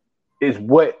what is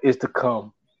to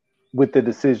come with the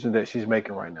decision that she's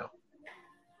making right now.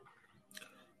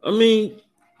 I mean,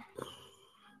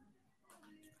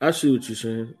 I see what you're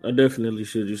saying. I definitely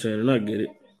see what you're saying, and I get it.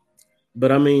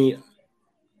 But I mean,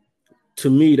 to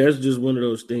me, that's just one of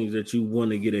those things that you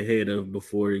want to get ahead of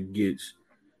before it gets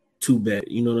too bad.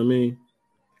 You know what I mean?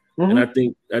 And I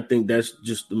think that's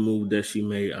just the move that she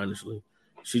made. Honestly,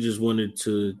 she just wanted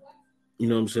to, you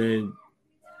know what I'm saying,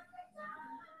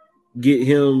 get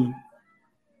him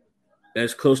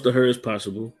as close to her as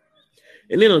possible.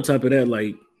 And then on top of that,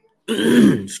 like,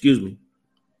 excuse me,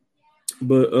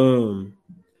 but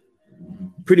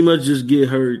pretty much just get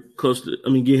her close to,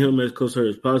 get him as close to her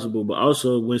as possible. But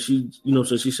also when she,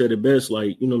 so she said it best,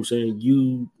 like, you know what I'm saying,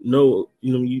 you know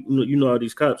all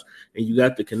these cops and you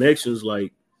got the connections,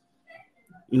 like,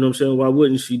 you know what I'm saying, why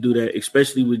wouldn't she do that?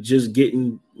 Especially with just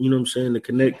getting, you know what I'm saying, the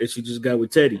connect that she just got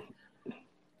with Teddy.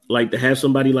 Like, to have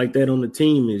somebody like that on the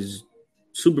team is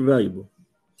super valuable.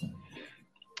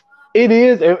 It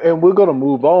is, and we're gonna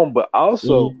move on, but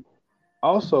also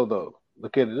though,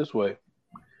 look at it this way.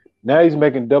 Now he's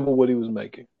making double what he was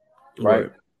making,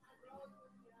 right?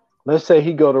 Let's say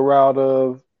he go the route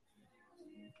of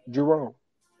Jerome,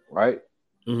 right?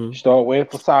 Mm-hmm. Start wearing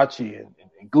Versace and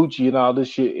Gucci and all this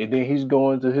shit, and then he's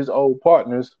going to his old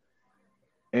partners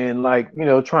and, like, you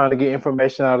know, trying to get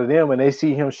information out of them, and they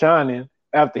see him shining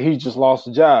after he just lost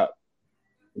a job.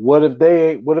 What if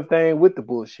they ain't with the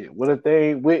bullshit? What if they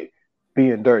ain't with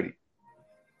being dirty?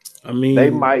 I mean, they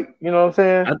might, you know what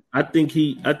I'm saying? I think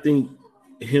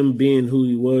him being who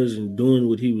he was and doing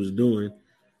what he was doing,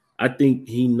 I think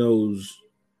he knows,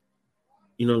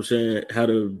 you know what I'm saying, how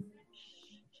to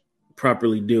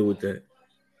properly deal with that.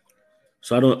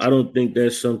 So I don't think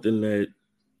that's something that,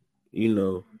 you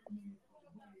know,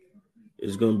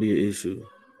 is going to be an issue.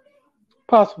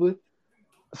 Possibly.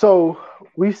 So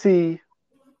we see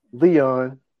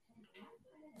Leon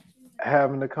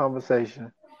having a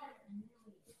conversation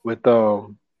with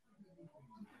oh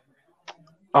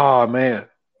man,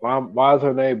 why is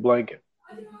her name blanking?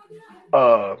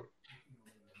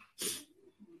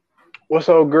 What's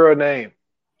the old girl name?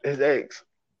 His ex.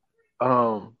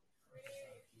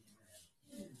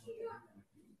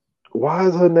 Why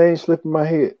is her name slipping my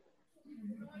head?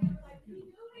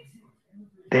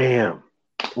 Damn.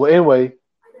 Well, anyway,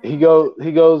 he goes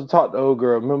to talk to the old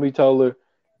girl. Remember, he told her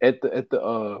at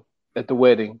the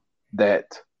wedding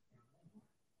that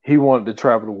he wanted to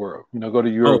travel the world. You know, go to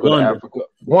Europe, go to Africa.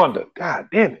 Wanda. God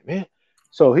damn it, man.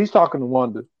 So he's talking to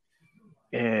Wanda,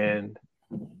 and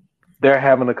they're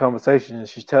having a conversation, and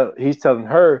he's telling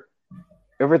her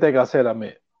everything I said I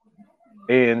meant.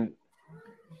 And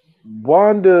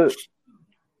Wanda,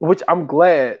 which I'm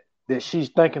glad that she's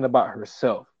thinking about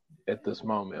herself at this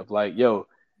moment of like, yo,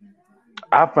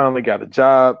 I finally got a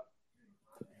job.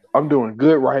 I'm doing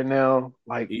good right now.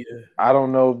 Like, I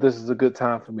don't know if this is a good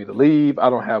time for me to leave. I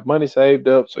don't have money saved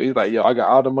up. So he's like, yo, I got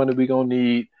all the money we gonna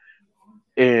need.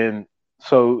 And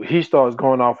so he starts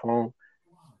going off on,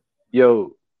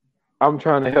 yo, I'm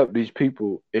trying to help these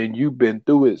people and you've been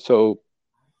through it. So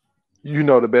you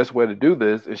know the best way to do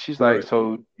this. And she's like,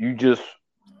 so you just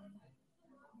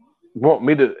want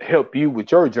me to help you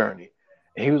with your journey?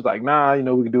 And he was like, nah, you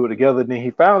know, we can do it together. And then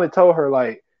he finally told her,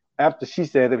 like, after she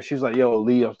said it, she was like, yo,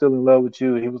 Lee, I'm still in love with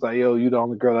you. And he was like, yo, you're the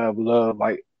only girl I ever loved.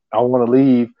 Like, I want to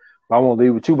leave, but I want to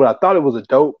leave with you. But I thought it was a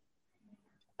dope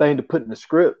thing to put in the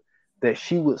script that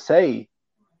she would say,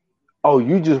 oh,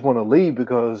 you just want to leave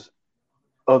because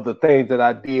of the things that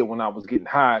I did when I was getting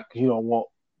high, because you don't want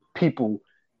people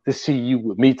to see you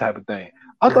with me, type of thing.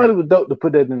 I thought it was dope to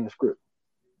put that in the script.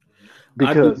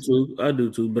 Because I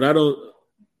do too. But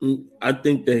I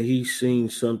think that he's seen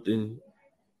something,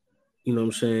 you know what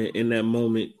I'm saying, in that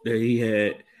moment that he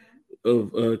had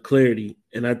of clarity.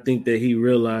 And I think that he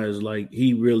realized, like,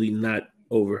 he really not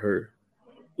over her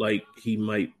like he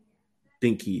might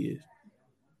think he is.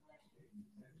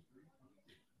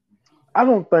 I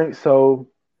don't think so.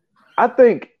 I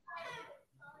think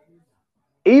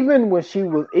even when she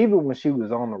was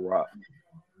on the rock,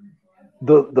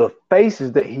 the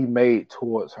faces that he made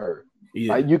towards her,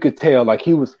 like, you could tell, like,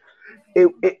 he was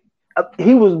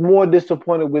more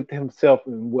disappointed with himself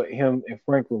and what him and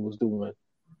Franklin was doing,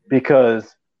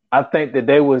 because I think that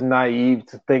they was naive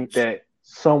to think that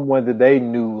someone that they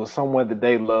knew or someone that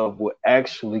they loved would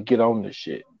actually get on this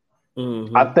shit.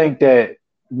 Mm-hmm. I think that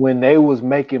when they was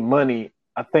making money,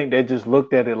 I think they just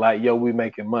looked at it like, yo, we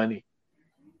making money.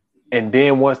 And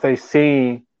then once they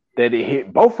seen that it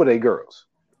hit both of their girls,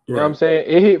 you know what I'm saying?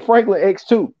 It hit Franklin X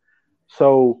too.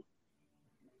 So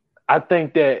I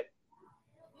think that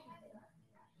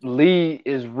Lee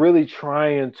is really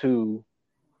trying to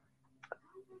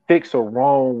fix a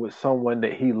wrong with someone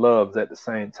that he loves at the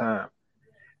same time.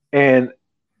 And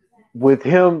with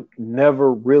him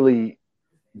never really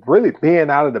being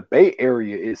out of the Bay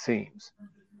Area, it seems.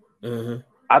 Mm-hmm.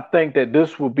 I think that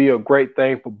this will be a great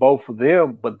thing for both of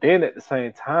them, but then at the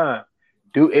same time,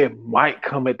 dude, it might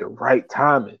come at the right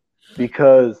timing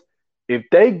because if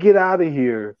they get out of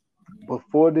here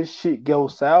before this shit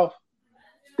goes south,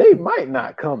 they might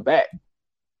not come back.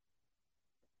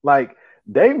 Like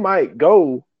they might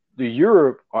go to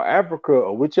Europe or Africa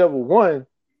or whichever one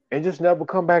and just never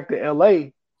come back to LA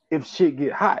if shit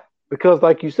get hot. Because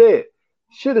like you said,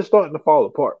 shit is starting to fall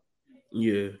apart.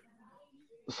 Yeah.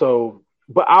 So,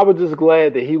 but I was just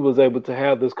glad that he was able to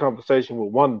have this conversation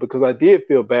with Wanda because I did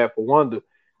feel bad for Wanda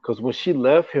because when she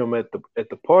left him at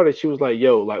the party, she was like,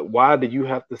 "Yo, like, why did you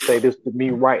have to say this to me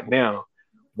right now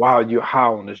while you're high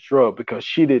on this drug?" Because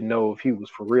she didn't know if he was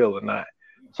for real or not.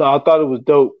 So I thought it was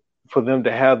dope for them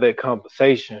to have that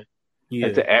conversation and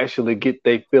Yeah. to actually get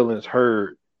their feelings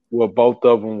heard, where both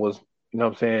of them was, you know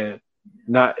what I'm saying,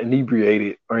 not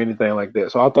inebriated or anything like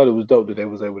that. So I thought it was dope that they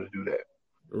was able to do that.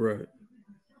 Right.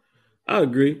 I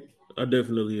agree. I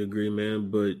definitely agree,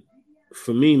 man. But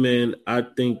for me, man, I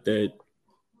think that,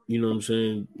 you know what I'm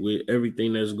saying, with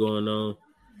everything that's going on,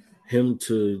 him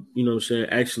to, you know what I'm saying,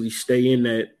 actually stay in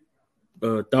that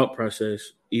thought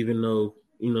process, even though,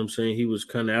 you know what I'm saying, he was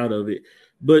kind of out of it.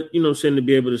 But, you know what I'm saying, to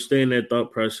be able to stay in that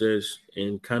thought process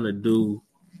and kind of do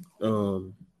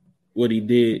what he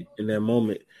did in that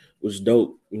moment was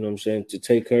dope. You know what I'm saying? To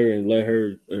take her and let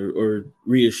her or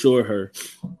reassure her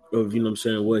of, you know what I'm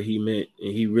saying, what he meant.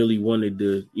 And he really wanted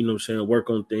to, you know what I'm saying, work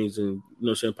on things and, you know what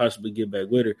I'm saying, possibly get back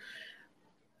with her.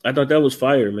 I thought that was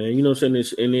fire, man. You know what I'm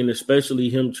saying? And then especially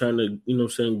him trying to, you know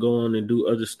what I'm saying, go on and do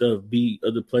other stuff, be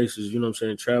other places, you know what I'm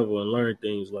saying, travel and learn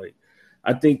things. Like,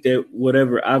 I think that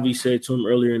whatever Avi said to him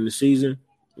earlier in the season,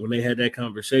 when they had that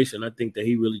conversation, I think that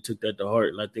he really took that to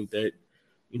heart. And I think that,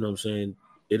 you know what I'm saying,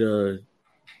 it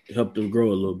helped him grow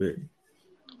a little bit.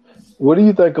 What do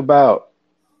you think about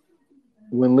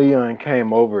when Leon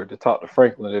came over to talk to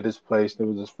Franklin at his place? It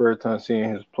was his first time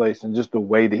seeing his place, and just the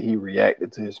way that he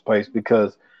reacted to his place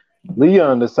because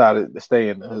Leon decided to stay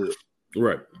in the hood.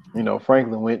 Right. You know,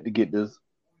 Franklin went to get this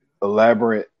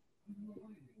elaborate,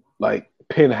 like,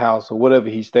 penthouse or whatever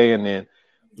he's staying in.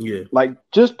 Yeah. Like,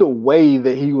 just the way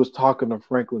that he was talking to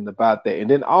Franklin about that. And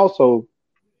then also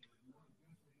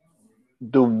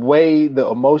the way, the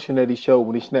emotion that he showed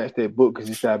when he snatched that book because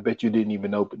he said, "I bet you didn't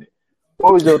even open it."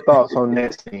 What was your thoughts on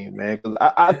that scene, man? Because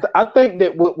I think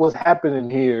that what was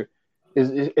happening here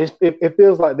it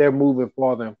feels like they're moving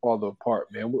farther and farther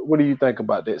apart, man. What do you think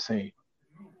about that scene?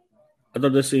 I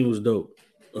thought that scene was dope.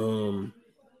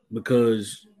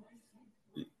 Because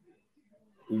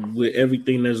with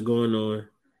everything that's going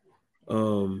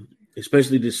on,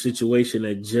 especially the situation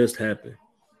that just happened,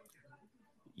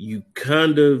 you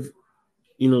kind of,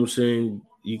 you know what I'm saying,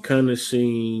 you kind of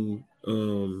seen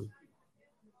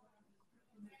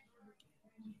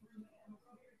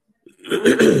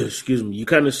excuse me, you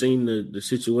kind of seen the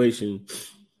situation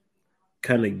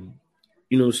kind of,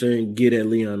 you know what I'm saying, get at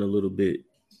Leon a little bit.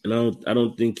 And I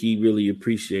don't think he really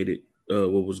appreciated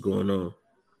what was going on.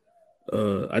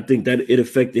 I think that it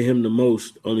affected him the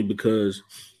most only because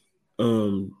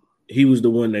he was the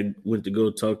one that went to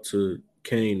go talk to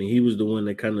Kane, and he was the one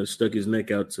that kind of stuck his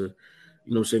neck out to, you know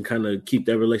what I'm saying, kind of keep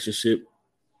that relationship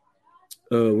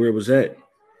where it was at.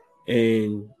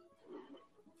 And,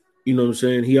 you know what I'm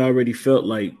saying, he already felt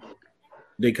like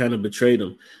they kind of betrayed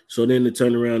him. So then to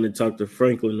turn around and talk to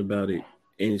Franklin about it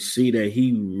and see that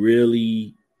he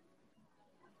really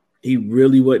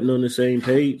wasn't on the same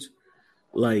page,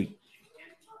 like,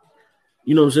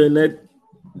 you know what I'm saying, that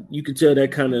you could tell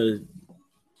that kind of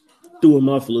threw him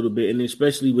off a little bit, and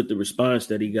especially with the response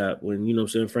that he got when, you know what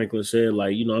I'm saying, Franklin said,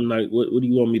 like, you know, I'm not, what do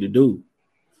you want me to do?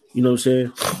 You know what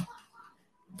I'm saying?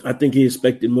 I think he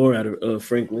expected more out of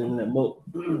Franklin in that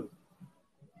moment.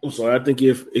 I'm sorry, I think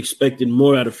he expected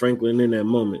more out of Franklin in that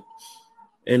moment.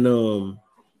 And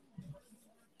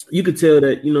you could tell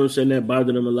that, you know what I'm saying, that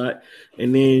bothered him a lot.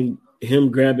 And then him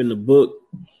grabbing the book,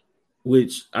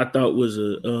 which I thought was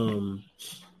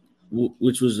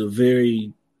which was a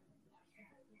very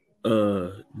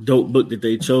dope book that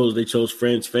they chose. They chose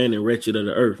Franz Fanon, Wretched of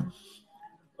the Earth.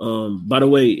 By the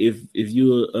way, if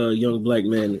you're a young black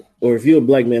man, or if you're a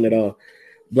black man at all,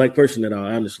 black person at all,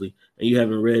 honestly, and you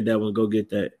haven't read that one, go get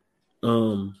that.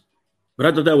 But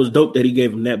I thought that was dope that he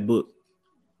gave him that book,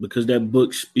 because that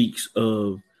book speaks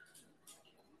of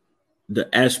the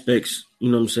aspects,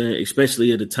 you know what I'm saying,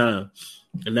 especially at the time.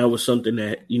 And that was something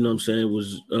that, you know what I'm saying,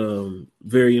 was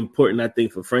very important, I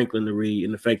think, for Franklin to read.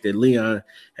 And the fact that Leon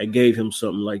had gave him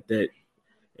something like that,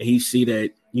 and he see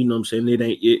that, you know what I'm saying,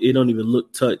 it don't even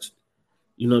look touched.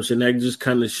 You know what I'm saying? That just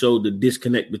kind of showed the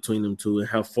disconnect between them two and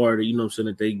how far, you know what I'm saying,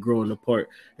 that they growing apart,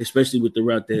 especially with the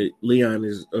route that Leon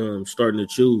is starting to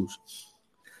choose.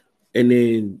 And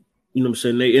then, you know what I'm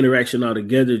saying, their interaction all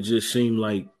together just seemed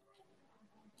like,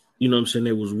 you know what I'm saying,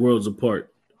 they was worlds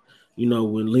apart. You know,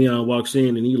 when Leon walks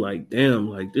in and he like, damn,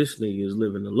 like this nigga is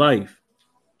living a life.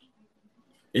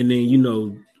 And then, you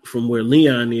know, from where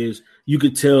Leon is, you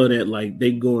could tell that like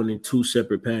they going in two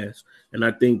separate paths. And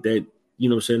I think that, you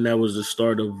know what I'm saying, that was the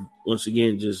start of, once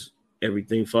again, just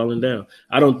everything falling down.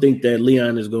 I don't think that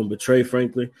Leon is going to betray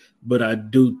Franklin, but I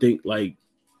do think like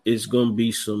it's going to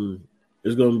be some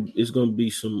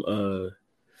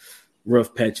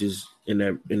rough patches in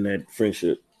that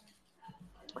friendship.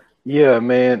 Yeah,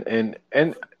 man,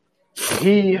 and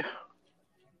he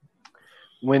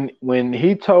when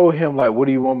he told him like, "What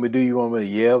do you want me to do? You want me to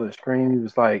yell and scream?" He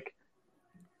was like,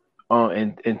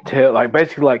 and tell like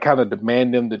basically like kind of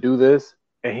demand them to do this,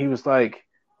 and he was like,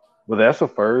 "Well, that's a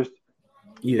first."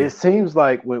 Yeah. It seems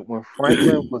like when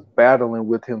Franklin was battling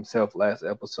with himself last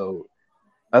episode,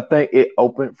 I think it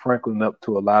opened Franklin up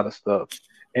to a lot of stuff,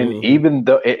 and even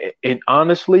though, and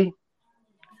honestly,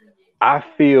 I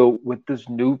feel with this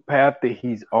new path that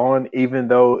he's on, even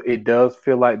though it does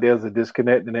feel like there's a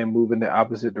disconnect and they move in the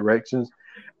opposite directions,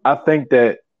 I think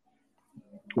that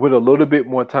with a little bit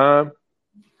more time,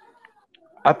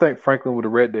 I think Franklin would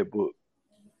have read that book.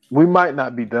 We might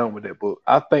not be done with that book.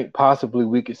 I think possibly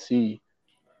we could see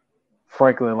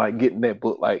Franklin like getting that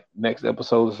book like next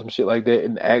episode or some shit like that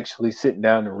and actually sitting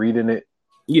down and reading it.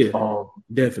 Yeah,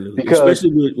 definitely. Because,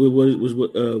 especially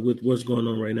with what's going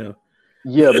on right now.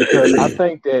 Yeah, because I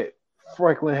think that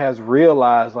Franklin has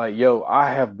realized, like, yo,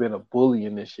 I have been a bully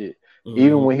in this shit.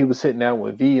 Even when he was sitting down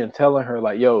with V and telling her,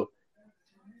 like, yo,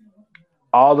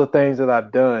 all the things that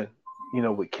I've done, you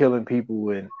know, with killing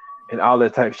people and all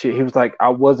that type of shit, he was like, I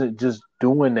wasn't just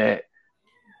doing that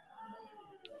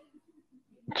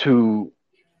to,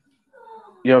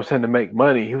 you know what I'm saying, to make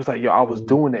money. He was like, yo, I was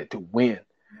doing that to win.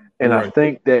 And I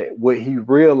think that what he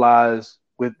realized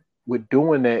with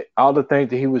doing that, all the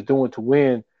things that he was doing to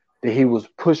win, that he was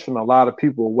pushing a lot of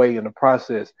people away in the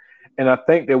process. And I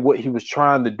think that what he was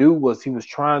trying to do was he was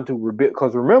trying to rebuild.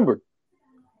 Because remember,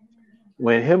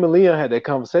 when him and Leon had that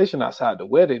conversation outside the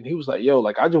wedding, he was like, yo,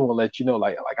 like, I just want to let you know,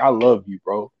 like I love you,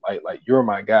 bro. Like you're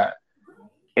my guy.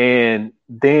 And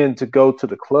then to go to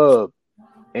the club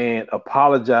and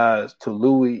apologize to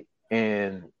Louis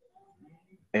and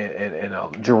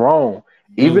Jerome,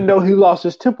 even though he lost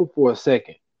his temper for a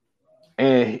second.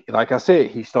 And like I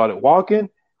said, he started walking,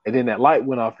 and then that light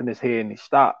went off in his head, and he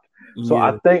stopped. So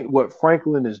I think what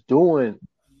Franklin is doing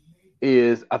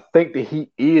is, I think that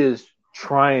he is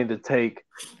trying to take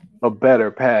a better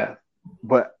path,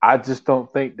 but I just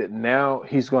don't think that now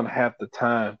he's going to have the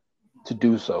time to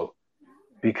do so,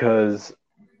 because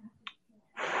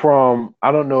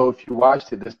I don't know if you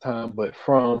watched it this time, but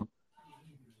from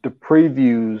the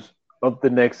previews of the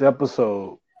next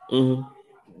episode,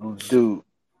 dude,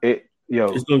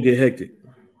 it's gonna get hectic.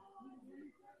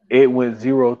 It went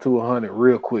 0 to 100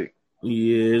 real quick.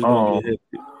 Yeah, it's gonna get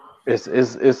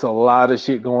hectic. It's a lot of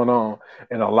shit going on,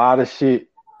 and a lot of shit.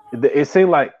 It seemed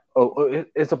like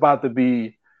it's about to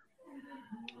be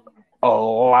a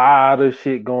lot of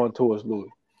shit going towards Louis.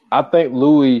 I think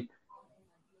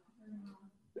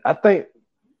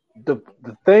the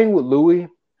thing with Louis,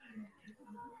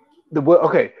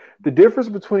 the difference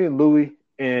between Louis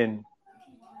and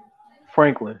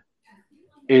Franklin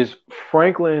is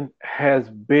Franklin has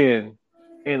been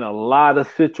in a lot of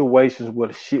situations where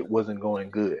the shit wasn't going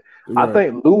good. Right.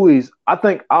 I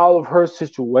think all of her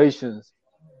situations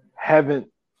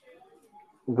haven't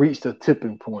reached a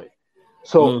tipping point.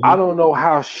 So I don't know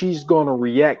how she's going to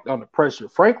react under pressure.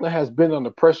 Franklin has been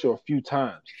under pressure a few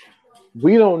times.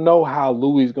 We don't know how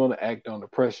Louis is going to act under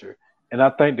pressure. And I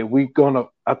think that we're going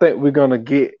to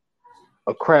get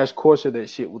a crash course of that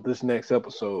shit with this next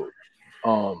episode.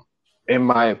 In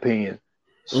my opinion.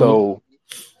 So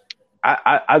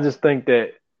I just think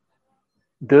that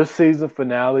this season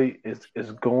finale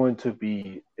is going to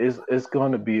be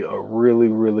a really,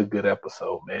 really good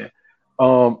episode, man.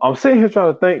 I'm sitting here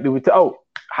trying to think,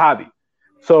 Hobby.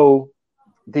 So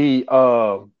the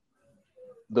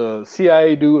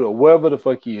CIA dude or whatever the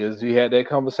fuck he is, he had that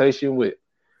conversation with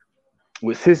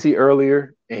Sissy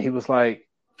earlier, and he was like,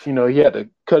 you know, he had to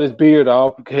cut his beard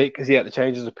off because he had to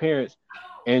change his appearance.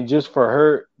 And just for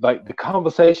her, like the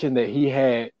conversation that he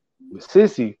had with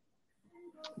Sissy,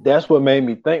 that's what made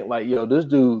me think, like, yo, this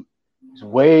dude is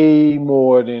way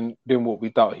more than what we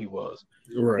thought he was.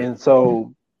 Right. And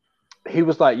so he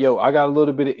was like, yo, I got a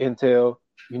little bit of intel,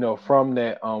 you know, from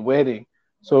that wedding.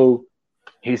 So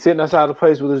He's sitting outside the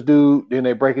place with this dude. Then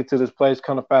they break into this place,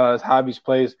 kind of find out it's Javi's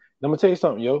place. And I'm gonna tell you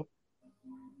something, yo.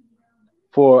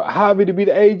 For Javi to be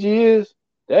the age he is,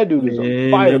 that dude is a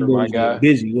Man, that fighter, boy my was getting guy.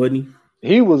 busy, wasn't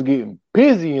He was getting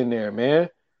busy in there, man.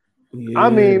 he? I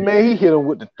Yeah. mean, man, he hit him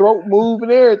with the throat move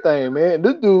and everything, man.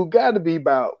 This dude got to be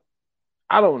about,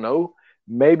 I don't know,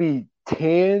 maybe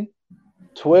 10,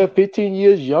 12, 15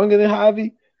 years younger than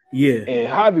Javi. Yeah. And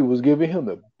Javi was giving him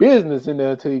the business in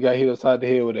there until he got hit upside the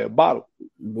head with that bottle.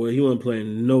 Boy, he wasn't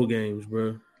playing no games,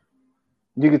 bro.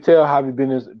 You could tell Javi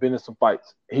been in some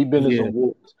fights. He been in Yeah. some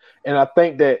wars. And I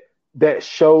think that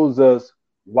shows us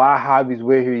why Javi's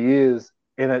where he is.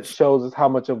 And it shows us how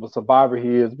much of a survivor he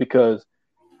is, because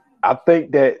I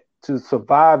think that to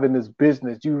survive in this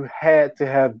business, you had to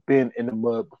have been in the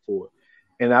mud before.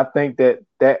 And I think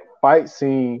that fight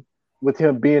scene with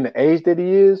him being the age that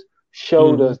he is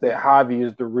showed us that Javi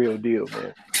is the real deal,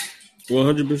 man.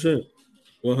 100%.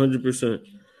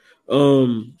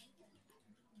 100%.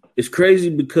 It's crazy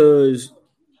because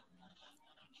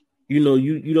you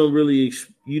don't really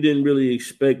you didn't really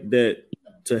expect that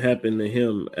to happen to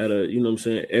him at a, you know what I'm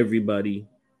saying, everybody,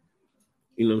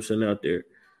 you know what I'm saying, out there.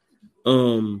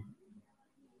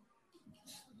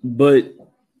 But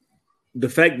the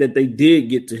fact that they did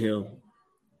get to him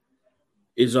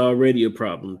is already a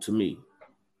problem to me.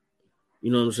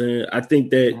 You know what I'm saying? I think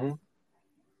that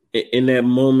in that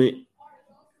moment,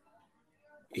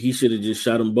 he should have just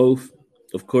shot them both.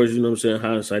 Of course, you know what I'm saying,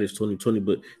 hindsight is 2020,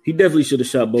 but he definitely should have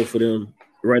shot both of them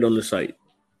right on the site.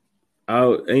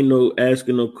 I ain't no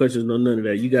asking no questions, no none of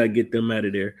that. You gotta get them out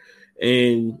of there.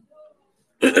 And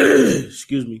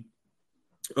excuse me.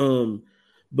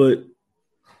 But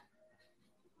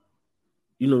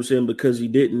you know what I'm saying, because he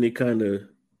didn't, it kind of,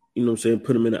 you know what I'm saying,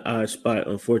 put him in an odd spot,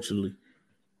 unfortunately.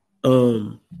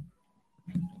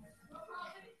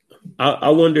 I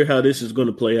wonder how this is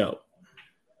gonna play out.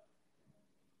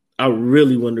 I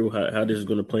really wonder how this is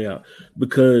gonna play out,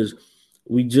 because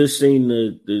we just seen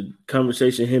the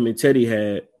conversation him and Teddy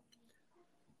had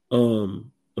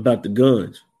about the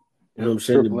guns. You know what I'm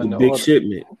saying? The big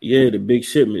shipment. Yeah, the big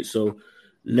shipment. So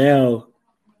now,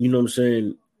 you know what I'm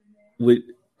saying, with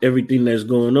everything that's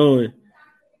going on,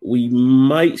 we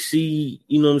might see,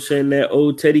 you know what I'm saying, that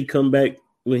old Teddy come back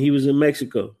when he was in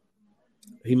Mexico.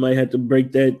 He might have to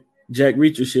break that Jack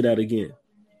Reacher shit out again.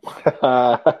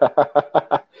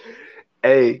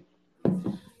 Hey,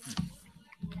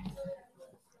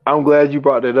 I'm glad you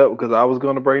brought that up, because I was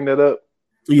going to bring that up.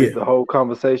 Yeah. The whole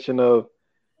conversation of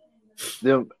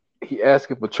them, he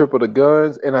asking for triple the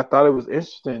guns. And I thought it was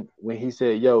interesting when he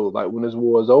said, yo, like, when this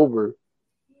war is over,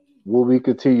 will we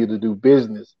continue to do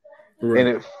business? Right. And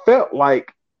it felt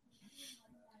like,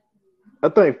 I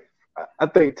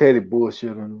think Teddy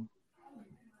bullshit on him.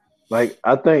 Like,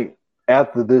 I think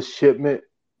after this shipment,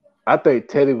 I think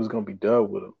Teddy was going to be done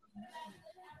with him.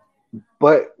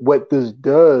 But what this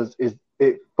does is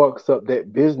it fucks up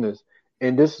that business.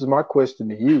 And this is my question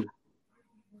to you.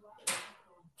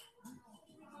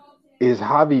 Is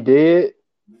Javi dead,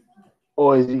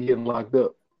 or is he getting locked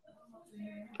up?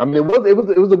 I mean, it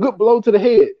was a good blow to the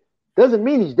head. Doesn't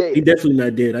mean he's dead. He definitely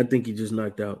not dead. I think he just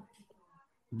knocked out.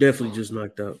 Definitely just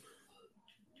knocked out.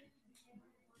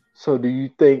 So do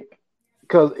you think,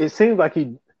 because it seems like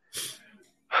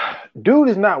dude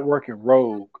is not working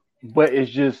rogue, but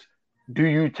it's just, do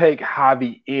you take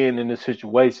Javi in this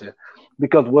situation?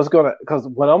 Because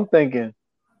what I'm thinking,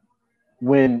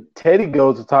 when Teddy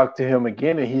goes to talk to him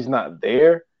again and he's not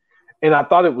there, and I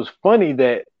thought it was funny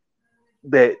that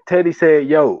Teddy said,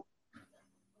 yo,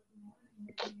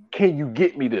 can you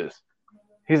get me this?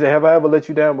 He said, have I ever let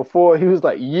you down before? He was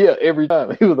like, yeah, every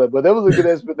time. He was like, but that was a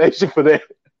good explanation for that.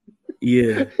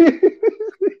 Yeah.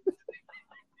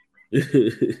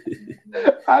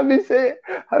 I said,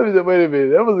 wait a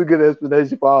minute, that was a good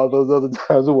explanation for all those other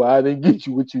times why I didn't get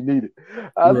you what you needed.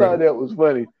 I thought that was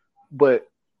funny. But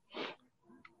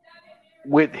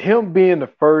with him being the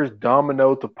first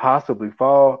domino to possibly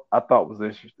fall, I thought was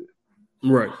interesting.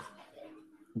 Right.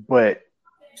 But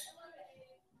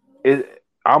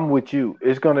I'm with you.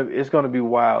 It's gonna be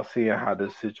wild seeing how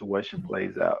this situation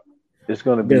plays out. It's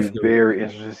gonna be very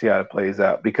interesting to see how it plays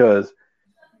out, because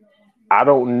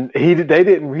he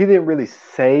didn't really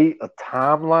say a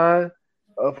timeline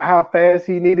of how fast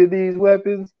he needed these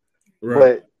weapons. Right.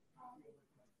 But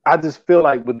I just feel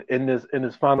like in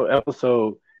this final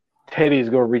episode, Teddy is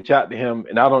going to reach out to him,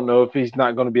 and I don't know if he's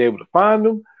not going to be able to find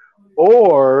him,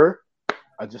 or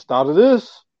I just thought of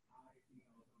this.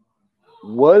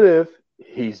 What if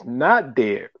he's not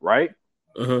dead, right?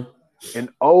 An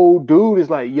old dude is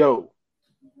like, yo,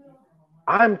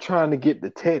 I'm trying to get to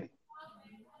Teddy.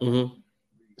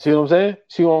 See what I'm saying?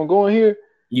 See what I'm going here?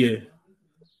 Yeah.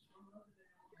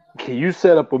 Can you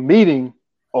set up a meeting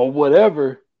or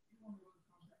whatever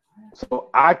so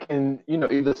I can,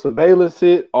 either surveillance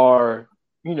it or,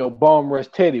 bomb rush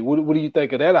Teddy? What do you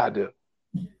think of that idea?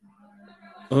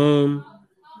 I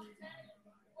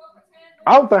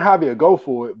don't think Javier go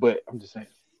for it, but I'm just saying.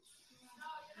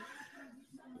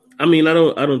 I mean, I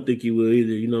don't think he will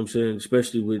either. You know what I'm saying?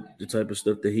 Especially with the type of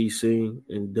stuff that he's seen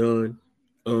and done.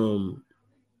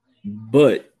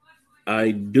 But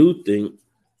I do think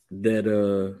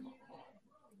that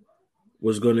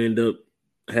what's going to end up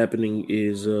happening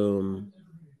is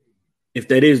if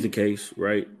that is the case,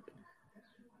 right?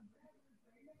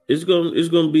 It's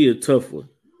gonna be a tough one.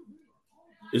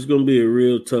 It's gonna be a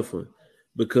real tough one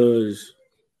because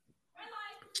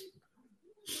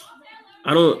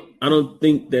I don't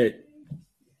think that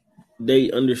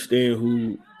they understand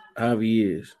who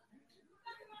Javi is.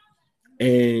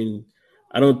 And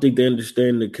I don't think they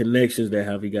understand the connections that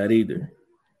Javi got either.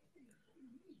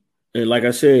 And like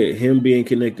I said, him being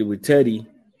connected with Teddy,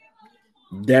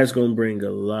 that's gonna bring a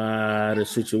lot of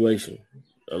situation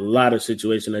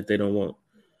that they don't want.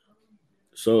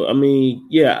 So I mean,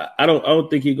 yeah, I don't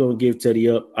think he's gonna give Teddy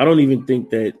up. I don't even think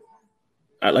that.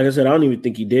 Like I said, I don't even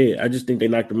think he did. I just think they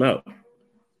knocked him out.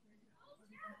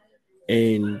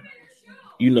 And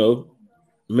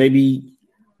maybe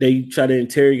they try to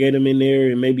interrogate him in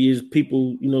there, and maybe his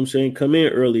people, come in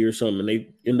early or something, and they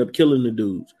end up killing the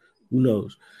dudes. Who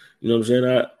knows? You know what I'm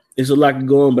saying? It's a lot to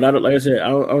go on, but I don't. Like I said, I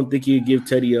don't think he'd give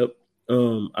Teddy up.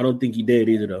 I don't think he did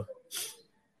either, though.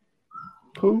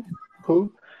 Who?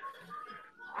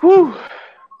 Whew.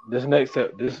 This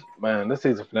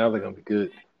season finale gonna be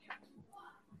good.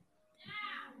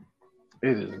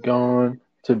 It is going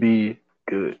to be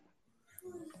good.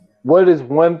 What is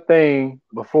one thing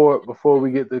before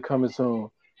we get to coming soon?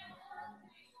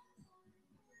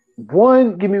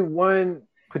 Give me one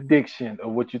prediction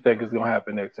of what you think is gonna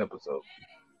happen next episode.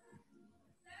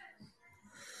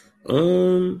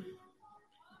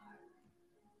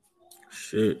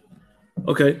 Shit.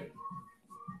 Okay.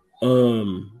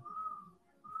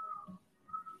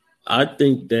 I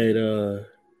think that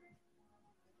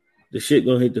the shit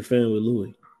gonna hit the fan with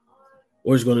Louis,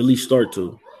 or it's gonna at least start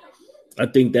to. I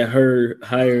think that her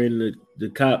hiring the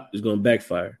cop is gonna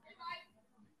backfire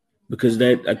because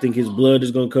I think his blood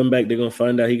is gonna come back. They're gonna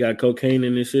find out he got cocaine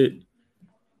in his shit,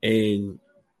 and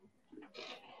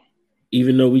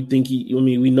even though we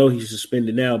know he's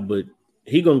suspended now, but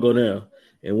he gonna go down,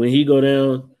 and when he go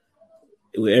down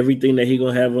with everything that he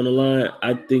gonna have on the line,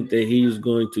 I think that he's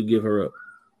going to give her up.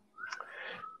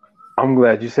 I'm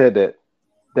glad you said that.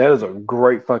 That is a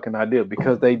great fucking idea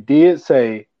because they did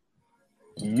say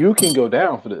you can go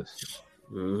down for this.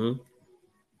 Mm-hmm.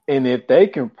 And if they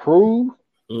can prove,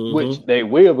 which they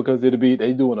will because they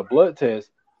doing a blood test,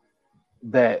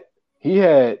 that he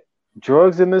had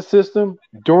drugs in the system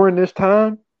during this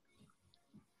time,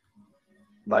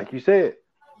 like you said,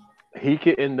 he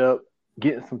could end up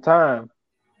getting some time.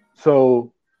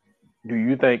 So do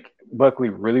you think Buckley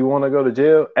really want to go to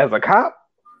jail as a cop?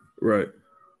 Right.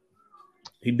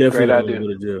 He definitely don't want to go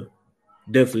to jail.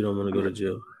 Definitely don't want to go to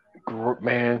jail.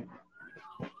 Man,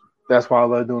 that's why I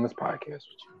love doing this podcast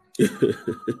with you.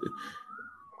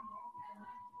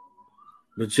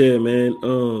 But yeah, man,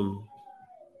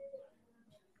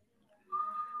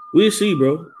 we'll see,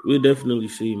 bro. We'll definitely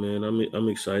see, man. I'm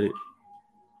excited.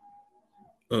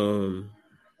 I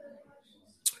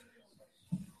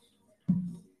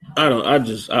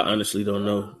honestly don't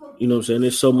know. You know what I'm saying?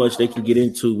 There's so much they can get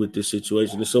into with this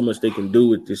situation. There's so much they can do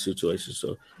with this situation.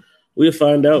 So we'll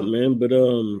find out, man. But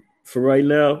for right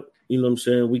now, you know what I'm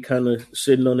saying, we kind of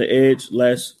sitting on the edge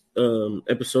last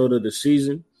episode of the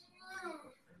season.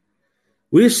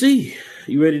 We'll see.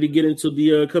 You ready to get into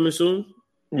the coming soon?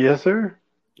 Yes, sir.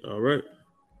 All right.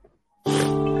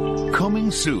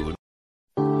 Coming soon.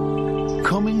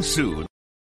 Coming soon.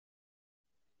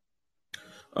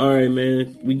 All right,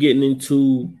 man. We're getting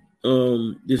into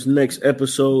this next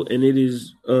episode, and it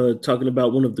is talking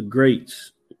about one of the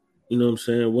greats. You know what I'm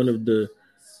saying? One of the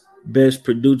best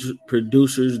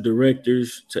producers,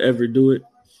 directors to ever do it.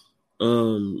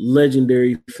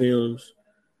 Legendary films.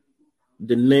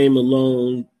 The name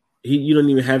alone, you don't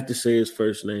even have to say his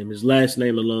first name. His last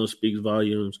name alone speaks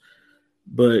volumes.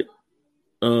 But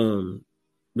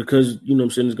because, you know what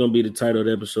I'm saying, it's going to be the title of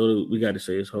the episode, we got to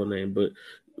say his whole name. But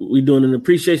we're doing an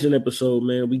appreciation episode,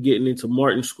 man. We getting into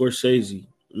Martin Scorsese.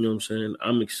 You know what I'm saying?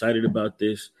 I'm excited about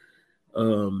this.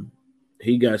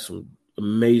 He got some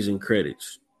amazing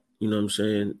credits, you know what I'm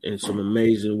saying, and some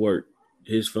amazing work.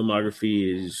 His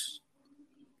filmography is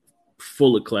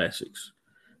full of classics.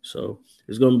 So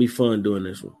it's going to be fun doing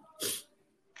this one.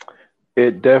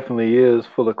 It definitely is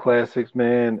full of classics,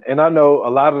 man. And I know a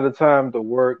lot of the time the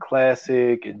word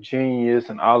classic and genius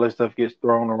and all that stuff gets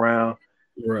thrown around.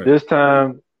 Right. This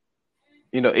time,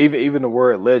 even the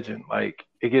word legend, like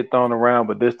it get thrown around,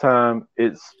 but this time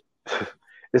it's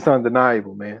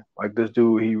undeniable, man. Like this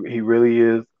dude, he really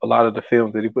is. A lot of the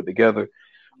films that he put together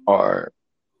are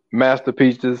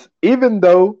masterpieces, even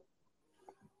though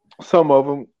some of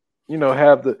them,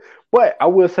 have the. But I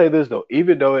will say this though,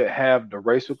 even though it have the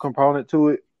racial component to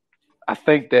it, I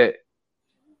think that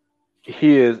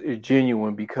his is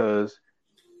genuine because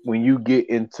when you get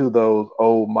into those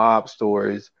old mob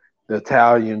stories, the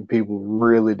Italian people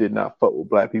really did not fuck with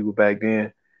black people back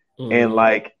then. And Mm-hmm.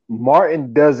 like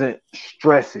Martin doesn't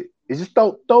stress it. It's just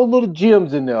throw little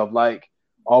gems in there of like,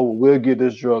 oh, well, we'll give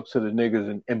this drug to the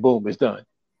niggas and boom, it's done.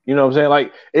 You know what I'm saying?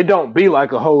 Like it don't be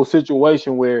like a whole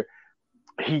situation where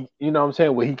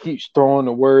where he keeps throwing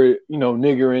the word,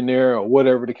 nigger in there or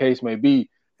whatever the case may be.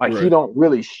 Like he Right. don't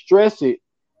really stress it.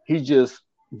 He just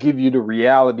give you the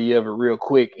reality of it real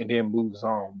quick and then moves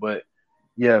on. But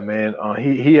yeah, man,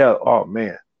 he had oh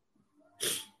man,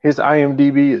 his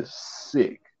IMDb is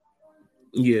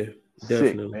Yeah, sick,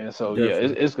 definitely. man. So yeah,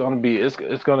 Definitely. it's gonna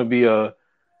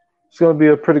be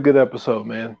a pretty good episode,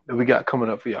 man, that we got coming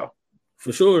up for y'all.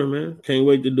 For sure, man. Can't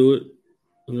wait to do it.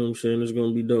 You know what I'm saying? It's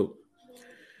gonna be dope.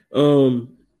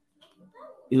 Um,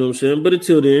 you know what I'm saying? But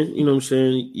until then, you know what I'm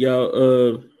saying,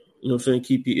 y'all you know what I'm saying,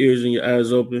 keep your ears and your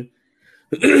eyes open.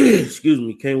 Excuse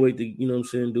me. Can't wait to, you know what I'm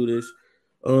saying, do this.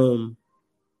 Um,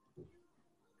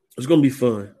 it's gonna be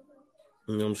fun.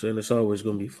 You know what I'm saying? It's always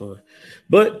gonna be fun.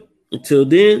 But until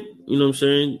then, you know what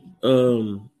I'm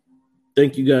saying?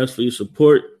 Thank you guys for your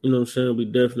support. You know what I'm saying? We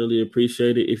definitely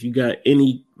appreciate it. If you got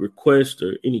any requests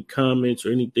or any comments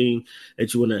or anything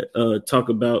that you want to talk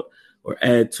about or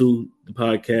add to the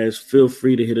podcast, feel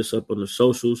free to hit us up on the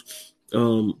socials,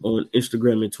 on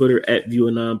Instagram and Twitter at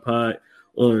View9Pod,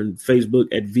 on Facebook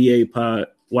at VA Pod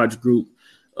Watch Group.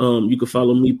 You can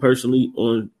follow me personally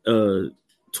on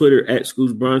Twitter at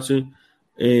Scoots Bronson,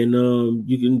 and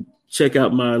you can check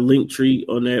out my link tree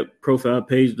on that profile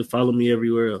page to follow me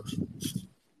everywhere else.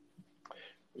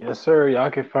 Yes, sir.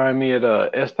 Y'all can find me at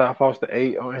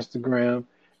S.Foster8 on Instagram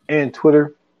and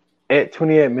Twitter at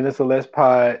 28 minutes or less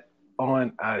pod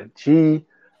on IG.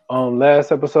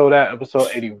 Last episode, episode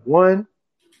 81,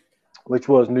 which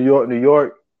was New York, New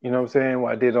York. You know what I'm saying?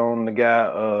 What I did on the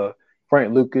guy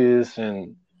Frank Lucas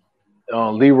and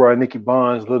Leroy, Nicky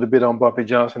Bonds, a little bit on Bumpy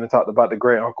Johnson, and talked about the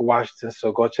great Uncle Washington.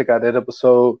 So go check out that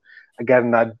episode. I got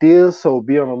an idea, so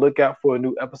be on the lookout for a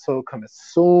new episode coming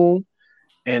soon.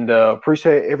 And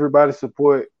appreciate everybody's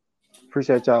support.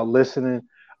 Appreciate y'all listening.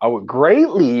 I would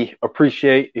greatly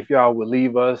appreciate if y'all would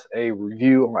leave us a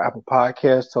review on Apple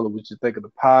Podcasts. Tell us what you think of the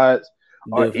pods,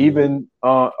 Definitely.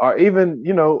 or even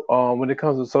when it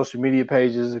comes to social media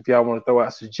pages, if y'all want to throw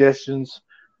out suggestions,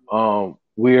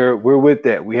 we're with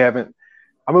that. We haven't.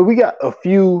 I mean, we got a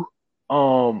few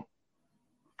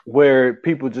where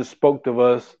people just spoke to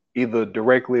us either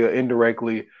directly or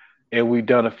indirectly, and we've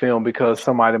done a film because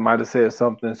somebody might have said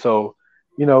something. So,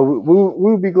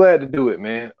 we'll be glad to do it,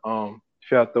 man.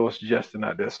 If y'all throw a suggestion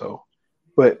out there. So,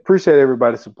 but appreciate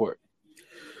everybody's support.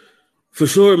 For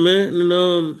sure, man.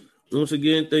 And once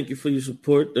again, thank you for your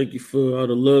support. Thank you for all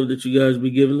the love that you guys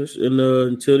be giving us. And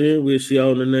until then, we'll see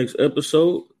y'all in the next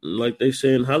episode. Like they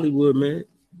say in Hollywood, man,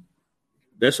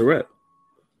 that's a wrap.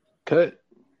 Cut.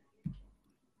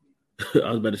 I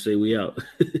was about to say we out.